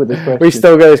still go with this question. We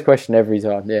still go this question every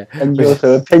time, yeah. And you're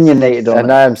so opinionated on it.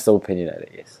 And I am still opinionated,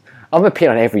 yes. I'm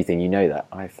opinion on everything, you know that.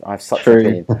 I've such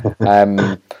an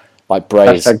opinion. Like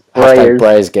Braze. Hashtag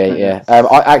Brayesgate, yeah.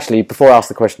 I actually, before I ask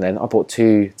the question then, I bought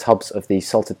 2 tubs of the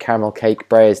salted caramel cake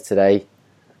Braze today.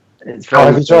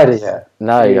 Have you tried it yet?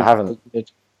 No, I haven't.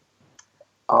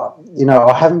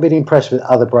 I haven't been impressed with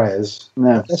other Breyers.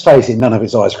 No. Let's face it, none of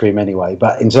it's ice cream anyway.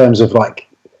 But in terms of like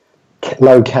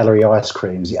low-calorie ice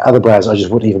creams, the other Breyers I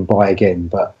just wouldn't even buy again.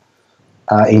 But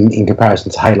in comparison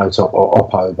to Halo Top or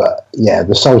Oppo, but yeah,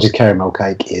 the salted caramel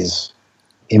cake is,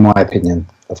 in my opinion,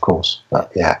 of course.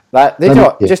 But yeah,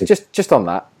 just on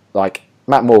that, like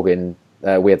Matt Morgan,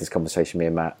 we had this conversation, me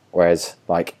and Matt. Whereas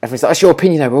like everyone's like, that's your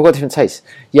opinion, though. We've all got different tastes.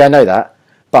 Yeah, I know that,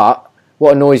 but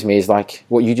what annoys me is like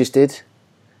what you just did,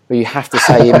 where you have to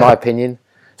say, in my opinion.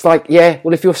 It's like, yeah,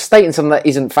 well, if you're stating something that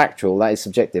isn't factual, that is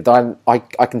subjective. I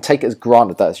can take it as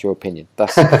granted that's your opinion.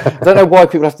 I don't know why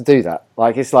people have to do that.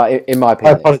 Like, it's like, in my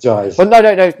opinion. I apologise. Well, no,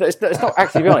 it's not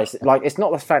actually, to be honest. Like, it's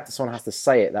not the fact that someone has to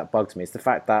say it that bugs me. It's the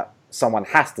fact that someone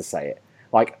has to say it.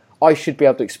 Like, I should be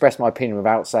able to express my opinion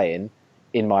without saying,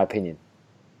 in my opinion.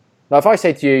 Now, if I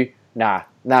say to you, nah,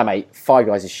 mate, Five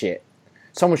Guys is shit,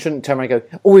 someone shouldn't turn around and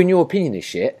go, oh, in your opinion is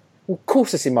shit. Well, of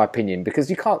course it's in my opinion, because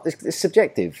you can't, it's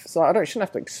subjective. So I shouldn't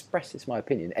have to express it's my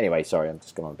opinion. Anyway, sorry, I'm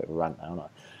just going on a bit of a rant now, aren't I?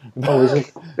 Oh, is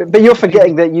it? But you're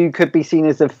forgetting that you could be seen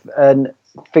as a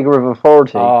figure of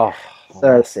authority. Oh, So-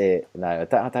 that's it. No,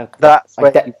 I don't. That's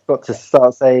where you've got to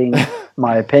start saying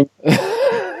my opinion.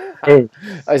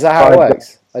 Is that how it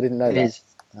works? I didn't know It that. is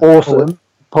Awesome.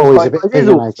 Paul is a bit It is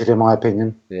opinionated, in my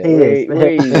opinion. Yeah. He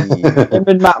is. Him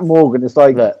and Matt Morgan, it's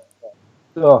like,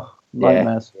 Look,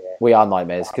 nightmares. we are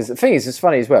nightmares, because the thing is, it's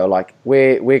funny as well. Like,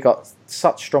 we got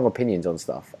such strong opinions on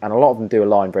stuff, and a lot of them do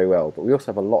align very well. But we also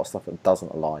have a lot of stuff that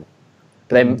doesn't align.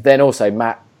 But then also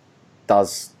Matt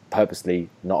does purposely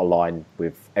not align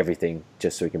with everything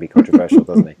just so he can be controversial,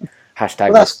 doesn't he?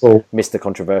 Hashtag Well, that's cool. Mr.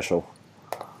 Controversial.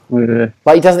 Yeah.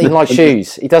 Like, he doesn't even like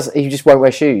shoes. He just won't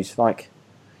wear shoes. Like,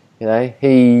 you know,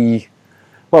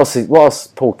 what else?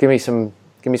 Paul, give me some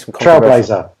controversial.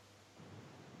 Trailblazer.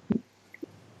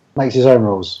 Makes his own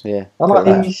rules. Yeah, I like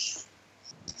that.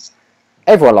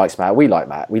 everyone likes Matt. We like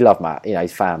Matt. We love Matt. You know,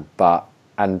 he's fan.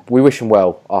 And we wish him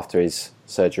well after his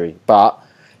surgery. But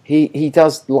he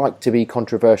does like to be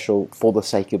controversial for the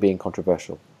sake of being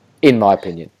controversial, in my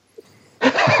opinion.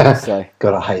 So.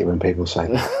 God, I hate it when people say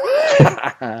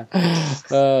that.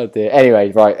 Oh dear.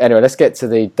 Anyway, let's get to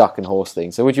the duck and horse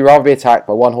thing. So, would you rather be attacked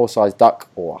by one horse-sized duck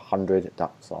or 100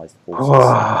 duck-sized horses?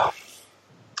 Oh,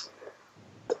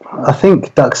 I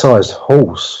think duck-sized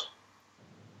horse.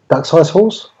 Duck-sized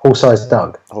horse? Horse-sized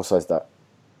duck. Horse-sized duck.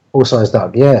 Horse-sized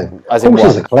duck, yeah. As in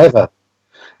Horses one. are clever.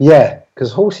 Yeah,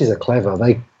 because horses are clever.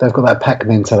 They've got that pack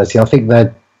mentality. I think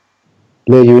they'd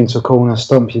lure you into a corner,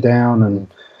 stomp you down, and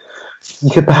you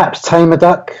could perhaps tame a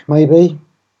duck, maybe.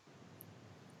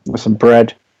 With some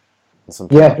bread. And some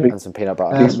Yeah. peanut, and some peanut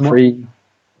butter. Gluten-free.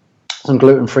 Some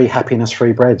gluten-free,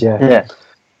 happiness-free bread, yeah.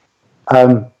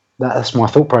 Yeah. That's my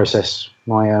thought process.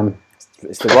 My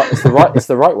It's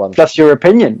the right one. That's your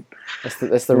opinion.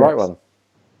 It's the right one.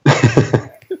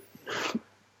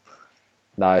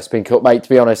 No, it's been cool, mate. To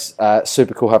be honest,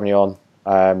 super cool having you on.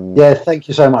 Yeah, thank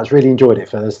you so much. Really enjoyed it,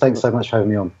 fellas. Thanks so much for having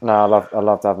me on. No, I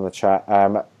loved having the chat.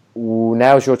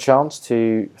 Now's your chance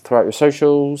to throw out your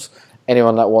socials.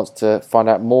 Anyone that wants to find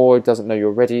out more, doesn't know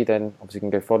you're ready, then obviously can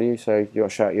go follow you. So you got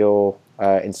to shout out your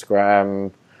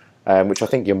Instagram, which I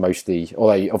think you're mostly,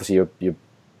 although obviously you're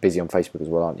busy on Facebook as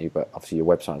well, aren't you? But obviously your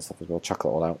website and stuff as well. Chuck it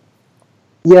all out.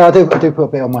 Yeah, I do put a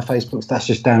bit on my Facebook. That's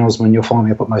just Dan Osman. You'll find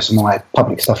me. I put most of my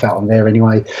public stuff out on there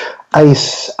anyway.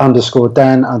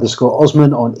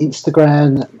 Ace_Dan_Osman on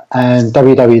Instagram and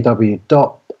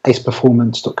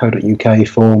www.aceperformance.co.uk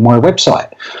for my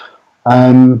website.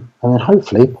 And then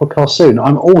hopefully podcast soon.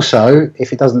 I'm also,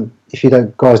 if you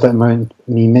guys don't mind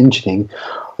me mentioning,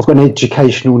 I've got an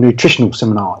educational nutritional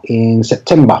seminar in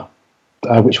September,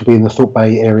 which will be in the Thorpe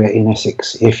Bay area in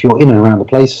Essex. If you're in and around the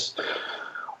place,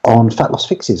 on fat loss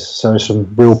fixes, so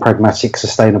some real pragmatic,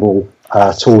 sustainable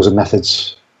tools and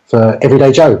methods for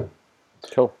everyday Joe.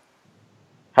 Cool.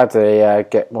 How do they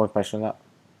get more information on that?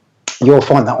 You'll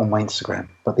find that on my Instagram,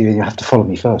 but you have to follow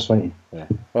me first, won't you? Yeah,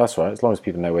 well, that's right. As long as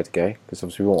people know where to go, because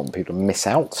obviously we don't want people to miss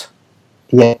out.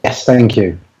 Yes, thank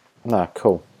you. No,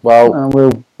 cool. Well,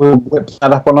 We'll whip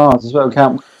that up on ours as well,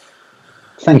 can't we?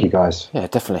 Thank you, guys. yeah,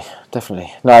 definitely.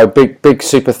 No, big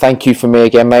super thank you from me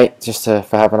again, mate, just for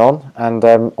having on. And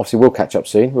obviously we'll catch up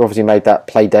soon. We've obviously made that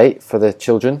play date for the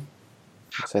children.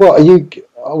 So, Well,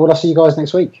 will I see you guys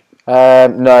next week?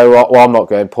 no, well, I'm not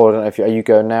going. Paul, I don't know if are you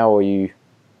going now or are you?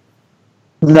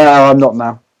 No, I'm not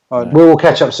now. We'll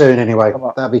catch up soon anyway.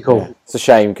 That'd be cool. Yeah. It's a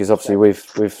shame because obviously we've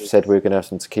said we were going to have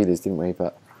some tequilas, didn't we?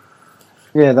 But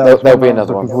Yeah, there'll be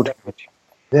another one.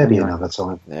 There'll be another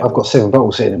time. Yeah, I've got 7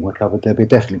 bottles sitting in my cupboard. There'll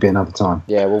definitely be another time.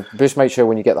 Yeah, well, just make sure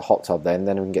when you get the hot tub, then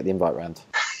we can get the invite round.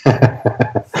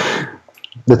 The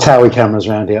Towie cameras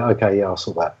around here. Okay, yeah, I'll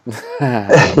sort that.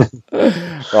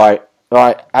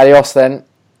 Right. Adios then.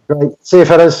 Great. See you,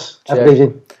 fellas. Have a good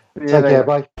evening. Yeah, Take care.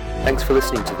 Bye. Thanks for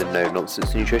listening to the No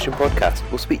Nonsense Nutrition Podcast.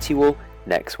 We'll speak to you all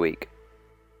next week.